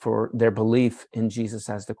persecuted for their belief in Jesus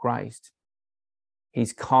as the Christ.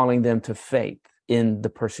 He's calling them to faith in the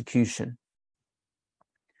persecution.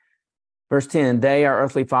 Verse 10, they, our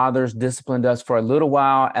earthly fathers, disciplined us for a little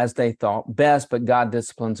while as they thought best, but God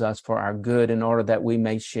disciplines us for our good in order that we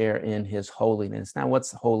may share in his holiness. Now,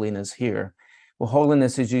 what's holiness here? Well,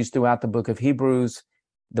 holiness is used throughout the book of Hebrews.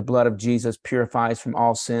 The blood of Jesus purifies from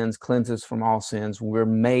all sins, cleanses from all sins. We're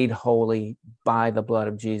made holy by the blood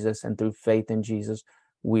of Jesus, and through faith in Jesus,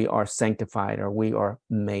 we are sanctified, or we are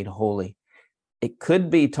made holy. It could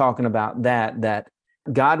be talking about that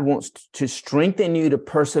God wants to strengthen you to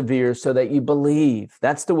persevere so that you believe.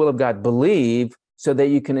 That's the will of God. Believe so that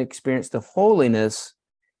you can experience the holiness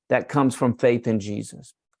that comes from faith in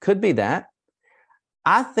Jesus. Could be that.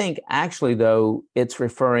 I think actually, though, it's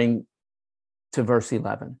referring to verse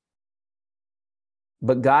 11.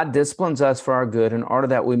 But God disciplines us for our good in order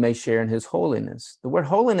that we may share in his holiness. The word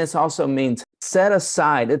holiness also means set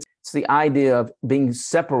aside. It's the idea of being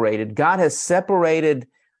separated. God has separated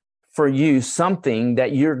for you something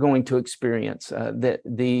that you're going to experience.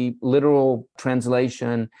 The literal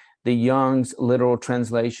translation, the Young's literal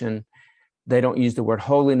translation, they don't use the word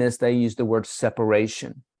holiness, they use the word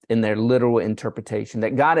separation in their literal interpretation,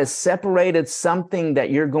 that God has separated something that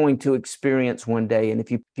you're going to experience one day. And if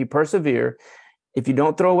you persevere, if you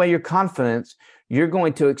don't throw away your confidence, you're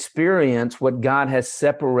going to experience what God has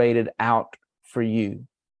separated out for you.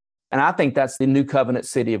 And I think that's the new covenant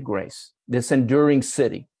city of grace, this enduring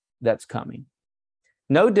city that's coming.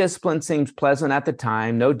 No discipline seems pleasant at the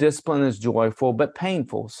time. No discipline is joyful, but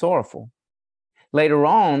painful, sorrowful. Later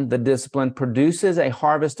on, the discipline produces a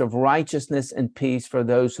harvest of righteousness and peace for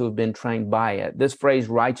those who have been trained by it. This phrase,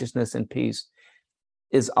 righteousness and peace,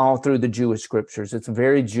 is all through the Jewish scriptures. It's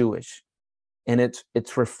very Jewish. And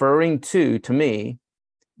it's referring to me,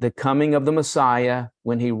 the coming of the Messiah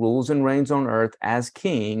when he rules and reigns on earth as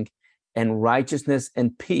king, and righteousness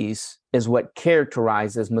and peace is what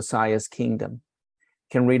characterizes Messiah's kingdom.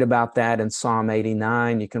 You can read about that in Psalm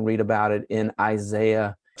 89. You can read about it in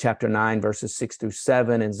Isaiah chapter 9, verses 6 through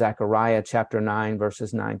 7, and Zechariah chapter 9,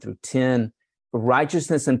 verses 9 through 10.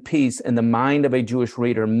 Righteousness and peace in the mind of a Jewish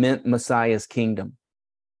reader meant Messiah's kingdom.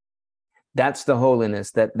 That's the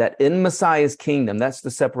holiness, that in Messiah's kingdom, that's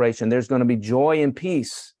the separation. There's going to be joy and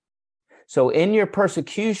peace. So in your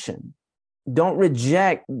persecution, don't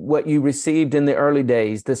reject what you received in the early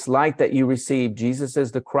days, this light that you received, Jesus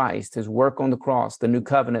as the Christ, his work on the cross, the new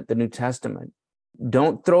covenant, the New Testament.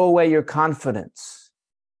 Don't throw away your confidence,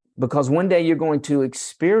 because one day you're going to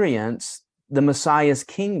experience the Messiah's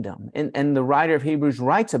kingdom. And the writer of Hebrews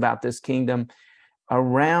writes about this kingdom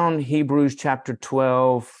around Hebrews chapter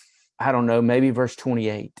 12, I don't know, maybe verse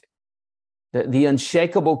 28. The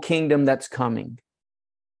unshakable kingdom that's coming.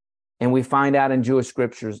 And we find out in Jewish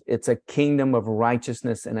scriptures, it's a kingdom of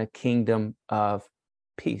righteousness and a kingdom of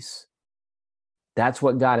peace. That's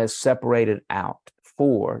what God has separated out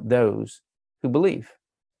for those who believe.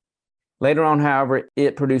 Later on, however,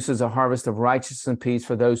 it produces a harvest of righteousness and peace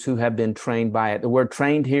for those who have been trained by it. The word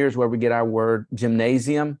trained here is where we get our word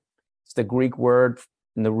gymnasium. It's the Greek word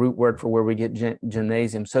and the root word for where we get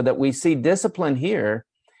gymnasium. So that we see discipline here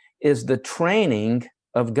is the training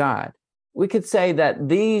of God. We could say that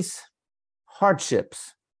these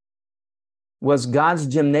hardships was God's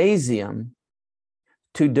gymnasium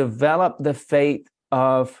to develop the faith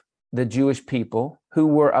of the Jewish people who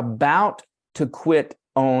were about to quit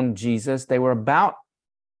on Jesus. They were about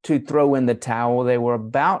to throw in the towel. They were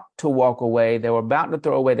about to walk away. They were about to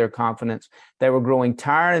throw away their confidence. They were growing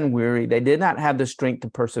tired and weary. They did not have the strength to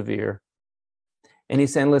persevere. And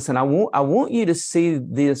he's saying, listen, I want you to see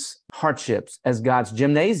these hardships as God's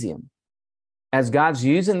gymnasium, as God's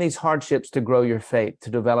using these hardships to grow your faith, to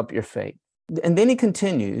develop your faith. And then he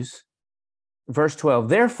continues, verse 12,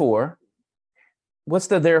 therefore, what's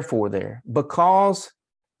the therefore there? Because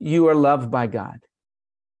you are loved by God,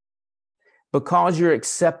 because you're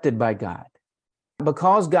accepted by God,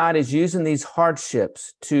 because God is using these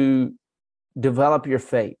hardships to develop your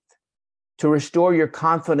faith, to restore your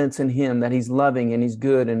confidence in him, that he's loving and he's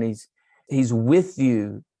good and he's with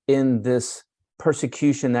you in this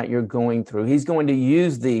persecution that you're going through. He's going to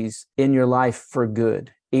use these in your life for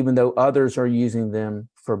good, even though others are using them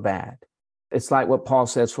for bad. It's like what Paul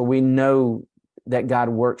says, for we know that God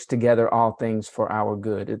works together all things for our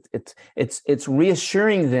good. It's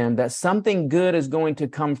reassuring them that something good is going to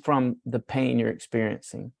come from the pain you're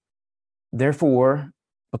experiencing. Therefore,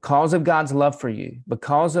 because of God's love for you,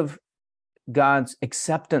 because of God's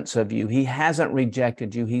acceptance of you, he hasn't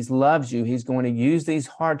rejected you. He loves you. He's going to use these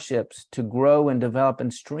hardships to grow and develop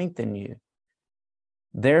and strengthen you.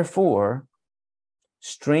 Therefore,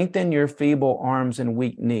 strengthen your feeble arms and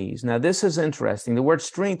weak knees. Now, this is interesting. The word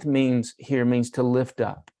strength means to lift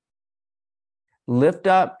up. Lift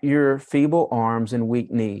up your feeble arms and weak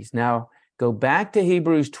knees. Now, go back to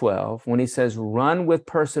Hebrews 12 when he says, run with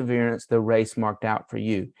perseverance the race marked out for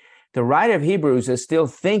you. The writer of Hebrews is still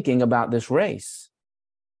thinking about this race.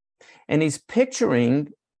 And he's picturing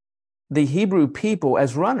the Hebrew people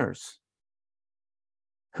as runners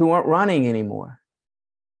who aren't running anymore.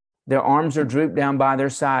 Their arms are drooped down by their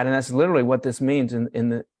side. And that's literally what this means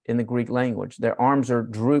in the Greek language. Their arms are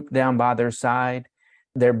drooped down by their side.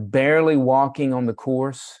 They're barely walking on the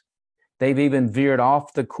course. They've even veered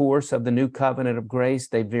off the course of the new covenant of grace.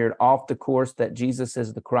 They veered off the course that Jesus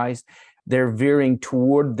is the Christ. They're veering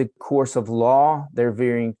toward the course of law. They're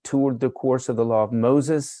veering toward the course of the law of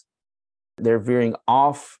Moses. They're veering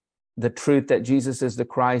off the truth that Jesus is the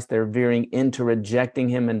Christ. They're veering into rejecting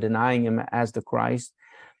him and denying him as the Christ.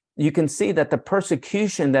 You can see that the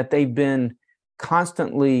persecution that they've been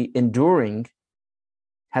constantly enduring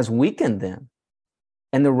has weakened them.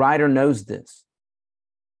 And the writer knows this.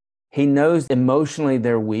 He knows emotionally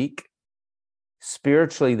they're weak,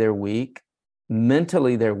 spiritually they're weak,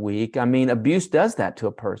 mentally they're weak. I mean, abuse does that to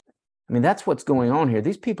a person. I mean, that's what's going on here.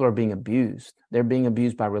 These people are being abused. They're being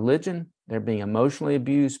abused by religion. They're being emotionally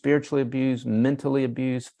abused, spiritually abused, mentally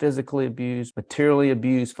abused, physically abused, materially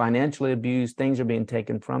abused, financially abused. Things are being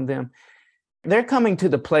taken from them. They're coming to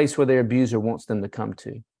the place where their abuser wants them to come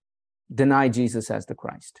to. Deny Jesus as the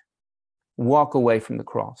Christ. Walk away from the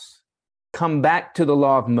cross. Come back to the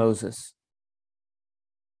law of Moses.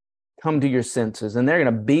 Come to your senses. And they're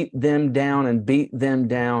going to beat them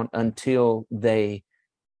down until they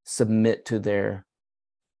submit to their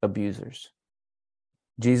abusers.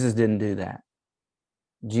 Jesus didn't do that.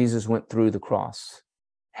 Jesus went through the cross,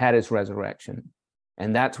 had his resurrection.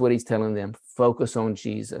 And that's what he's telling them. Focus on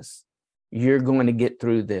Jesus. You're going to get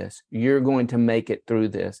through this. You're going to make it through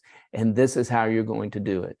this. And this is how you're going to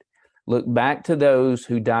do it. Look back to those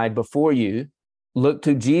who died before you. Look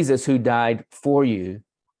to Jesus who died for you.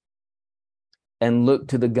 And look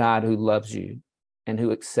to the God who loves you and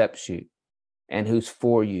who accepts you and who's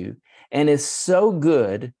for you and is so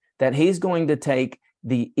good that he's going to take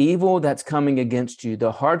the evil that's coming against you,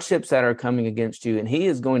 the hardships that are coming against you, and he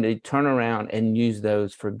is going to turn around and use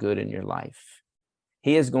those for good in your life.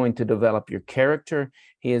 He is going to develop your character.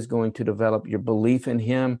 He is going to develop your belief in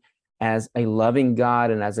him as a loving God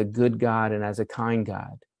and as a good God and as a kind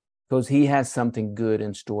God, because he has something good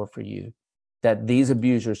in store for you that these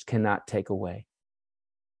abusers cannot take away.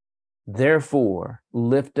 Therefore,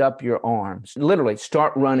 lift up your arms. Literally,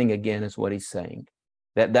 start running again is what he's saying.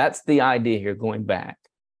 That's the idea here, going back.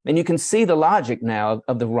 And you can see the logic now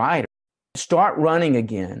of the writer. Start running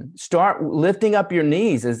again. Start lifting up your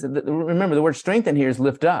knees. Remember, the word strengthen here is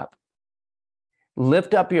lift up.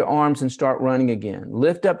 Lift up your arms and start running again.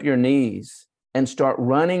 Lift up your knees and start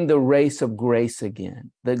running the race of grace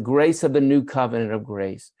again, the grace of the new covenant of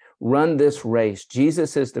grace. Run this race.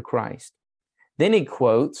 Jesus is the Christ. Then he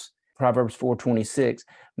quotes Proverbs 4:26,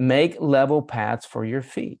 make level paths for your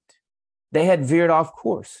feet. They had veered off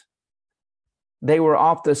course. They were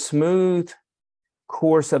off the smooth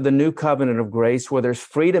course of the new covenant of grace, where there's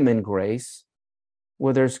freedom in grace,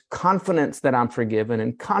 where there's confidence that I'm forgiven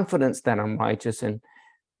and confidence that I'm righteous, and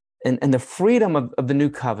the freedom of the new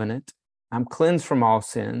covenant. I'm cleansed from all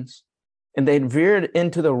sins. And they'd veered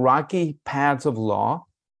into the rocky paths of law.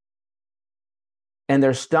 And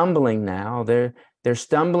they're stumbling now. They're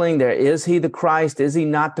stumbling. Is he the Christ? Is he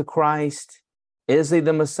not the Christ? Is he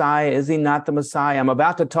the Messiah? Is he not the Messiah? I'm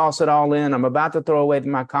about to toss it all in. I'm about to throw away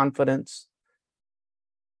my confidence.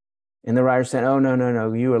 And the writer said, oh,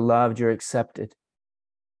 no. You are loved. You're accepted.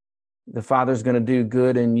 The Father's going to do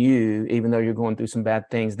good in you, even though you're going through some bad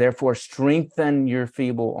things. Therefore, strengthen your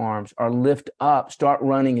feeble arms, or lift up, start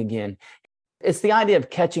running again. It's the idea of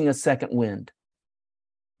catching a second wind.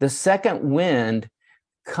 The second wind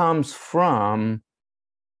comes from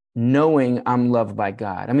knowing I'm loved by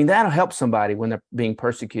God. I mean, that'll help somebody when they're being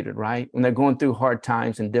persecuted, right? When they're going through hard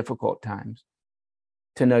times and difficult times,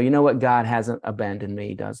 to know, you know what? God hasn't abandoned me.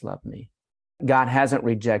 He does love me. God hasn't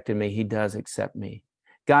rejected me. He does accept me.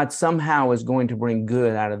 God somehow is going to bring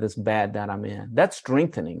good out of this bad that I'm in. That's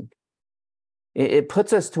strengthening. It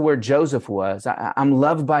puts us to where Joseph was. I'm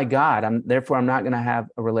loved by God. Therefore, I'm not going to have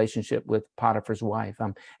a relationship with Potiphar's wife.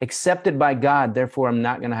 I'm accepted by God. Therefore, I'm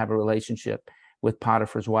not going to have a relationship with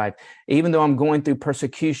Potiphar's wife. Even though I'm going through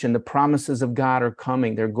persecution, the promises of God are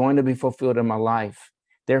coming. They're going to be fulfilled in my life.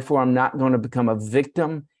 Therefore, I'm not going to become a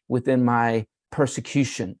victim within my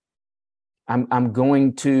persecution. I'm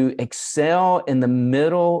going to excel in the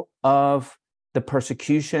middle of the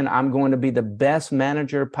persecution. I'm going to be the best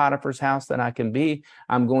manager of Potiphar's house that I can be.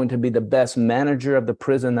 I'm going to be the best manager of the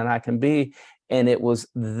prison that I can be. And it was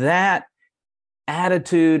that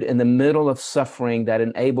attitude in the middle of suffering that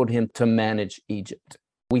enabled him to manage Egypt.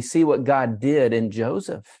 We see what God did in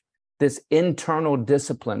Joseph, this internal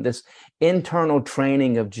discipline, this internal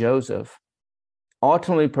training of Joseph,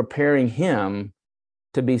 ultimately preparing him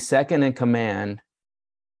to be second in command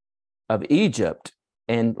of Egypt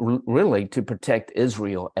and really to protect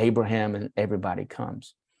Israel. Abraham and everybody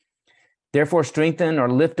comes. Therefore, strengthen or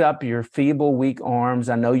lift up your feeble, weak arms.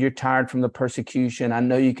 I know you're tired from the persecution. I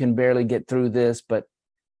know you can barely get through this, but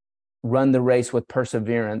run the race with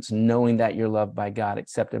perseverance, knowing that you're loved by God,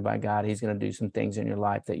 accepted by God. He's going to do some things in your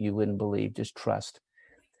life that you wouldn't believe. Just trust.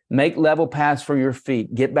 Make level paths for your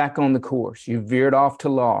feet. Get back on the course. You veered off to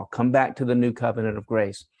law. Come back to the new covenant of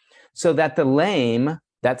grace. So that the lame,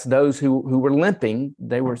 that's those who were limping,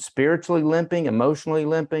 they were spiritually limping, emotionally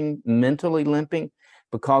limping, mentally limping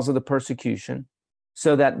because of the persecution,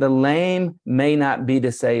 so that the lame may not be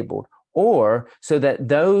disabled, or so that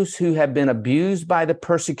those who have been abused by the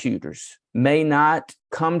persecutors may not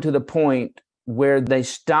come to the point where they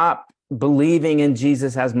stop believing in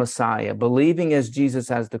Jesus as Messiah, believing as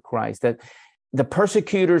Jesus as the Christ, that the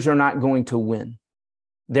persecutors are not going to win.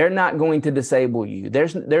 They're not going to disable you.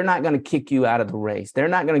 They're not going to kick you out of the race. They're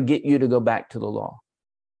not going to get you to go back to the law.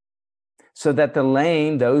 So that the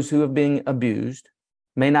lame, those who have been abused,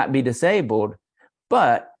 may not be disabled,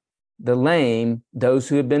 but the lame, those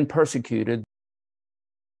who have been persecuted,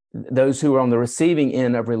 those who are on the receiving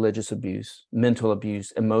end of religious abuse, mental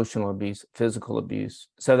abuse, emotional abuse, physical abuse,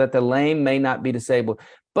 so that the lame may not be disabled,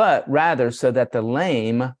 but rather so that the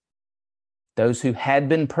lame, those who had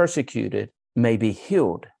been persecuted, may be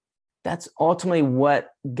healed. That's ultimately what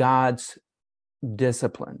God's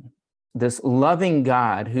discipline, this loving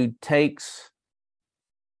God who takes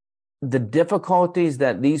the difficulties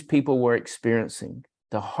that these people were experiencing,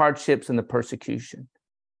 the hardships and the persecution,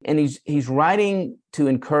 and he's writing to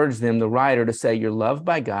encourage them, the writer, to say, you're loved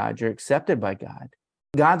by God, you're accepted by God.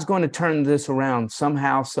 God's going to turn this around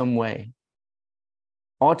somehow, some way.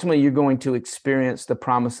 Ultimately, you're going to experience the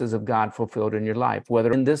promises of God fulfilled in your life,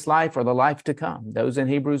 whether in this life or the life to come. Those in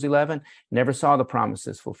Hebrews 11 never saw the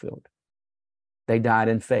promises fulfilled. They died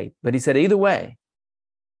in faith. But he said, either way,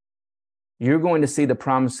 you're going to see the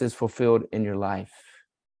promises fulfilled in your life.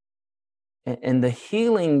 And the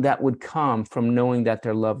healing that would come from knowing that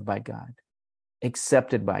they're loved by God,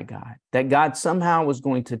 accepted by God, that God somehow was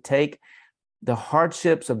going to take the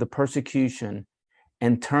hardships of the persecution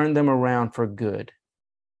and turn them around for good.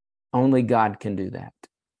 Only God can do that.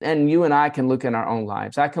 And you and I can look in our own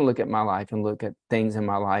lives. I can look at my life and look at things in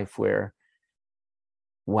my life where,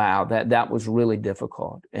 wow, that was really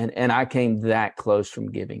difficult. And I came that close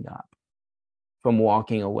from giving up, from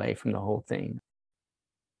walking away from the whole thing.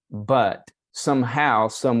 But somehow,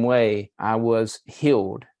 some way, I was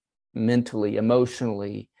healed mentally,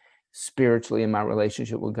 emotionally, spiritually in my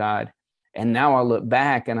relationship with God. And now I look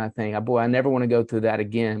back and I think, boy, I never want to go through that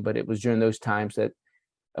again. But it was during those times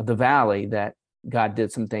of the valley that God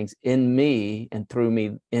did some things in me and through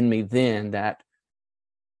me, in me then, that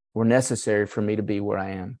were necessary for me to be where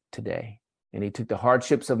I am today. And he took the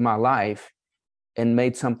hardships of my life and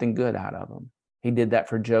made something good out of them. He did that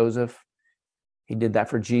for Joseph. He did that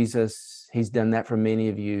for Jesus. He's done that for many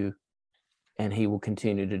of you, and he will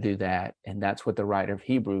continue to do that. And that's what the writer of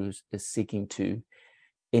Hebrews is seeking to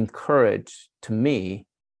encourage, to me,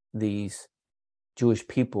 these Jewish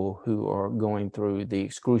people who are going through the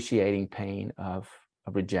excruciating pain of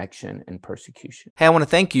rejection and persecution. Hey, I want to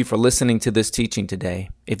thank you for listening to this teaching today.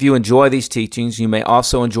 If you enjoy these teachings, you may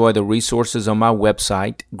also enjoy the resources on my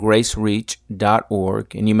website,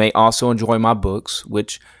 gracereach.org, and you may also enjoy my books,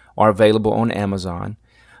 which are available on Amazon.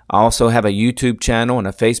 I also have a YouTube channel and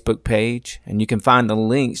a Facebook page, and you can find the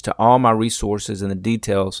links to all my resources and the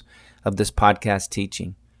details of this podcast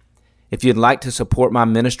teaching. If you'd like to support my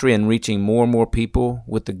ministry in reaching more and more people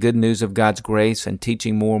with the good news of God's grace and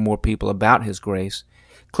teaching more and more people about His grace,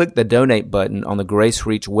 click the donate button on the Grace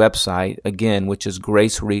Reach website, again, which is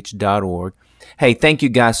gracereach.org. Hey, thank you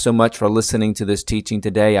guys so much for listening to this teaching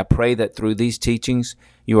today. I pray that through these teachings,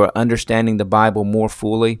 you are understanding the Bible more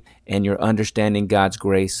fully and you're understanding God's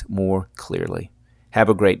grace more clearly. Have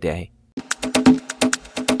a great day.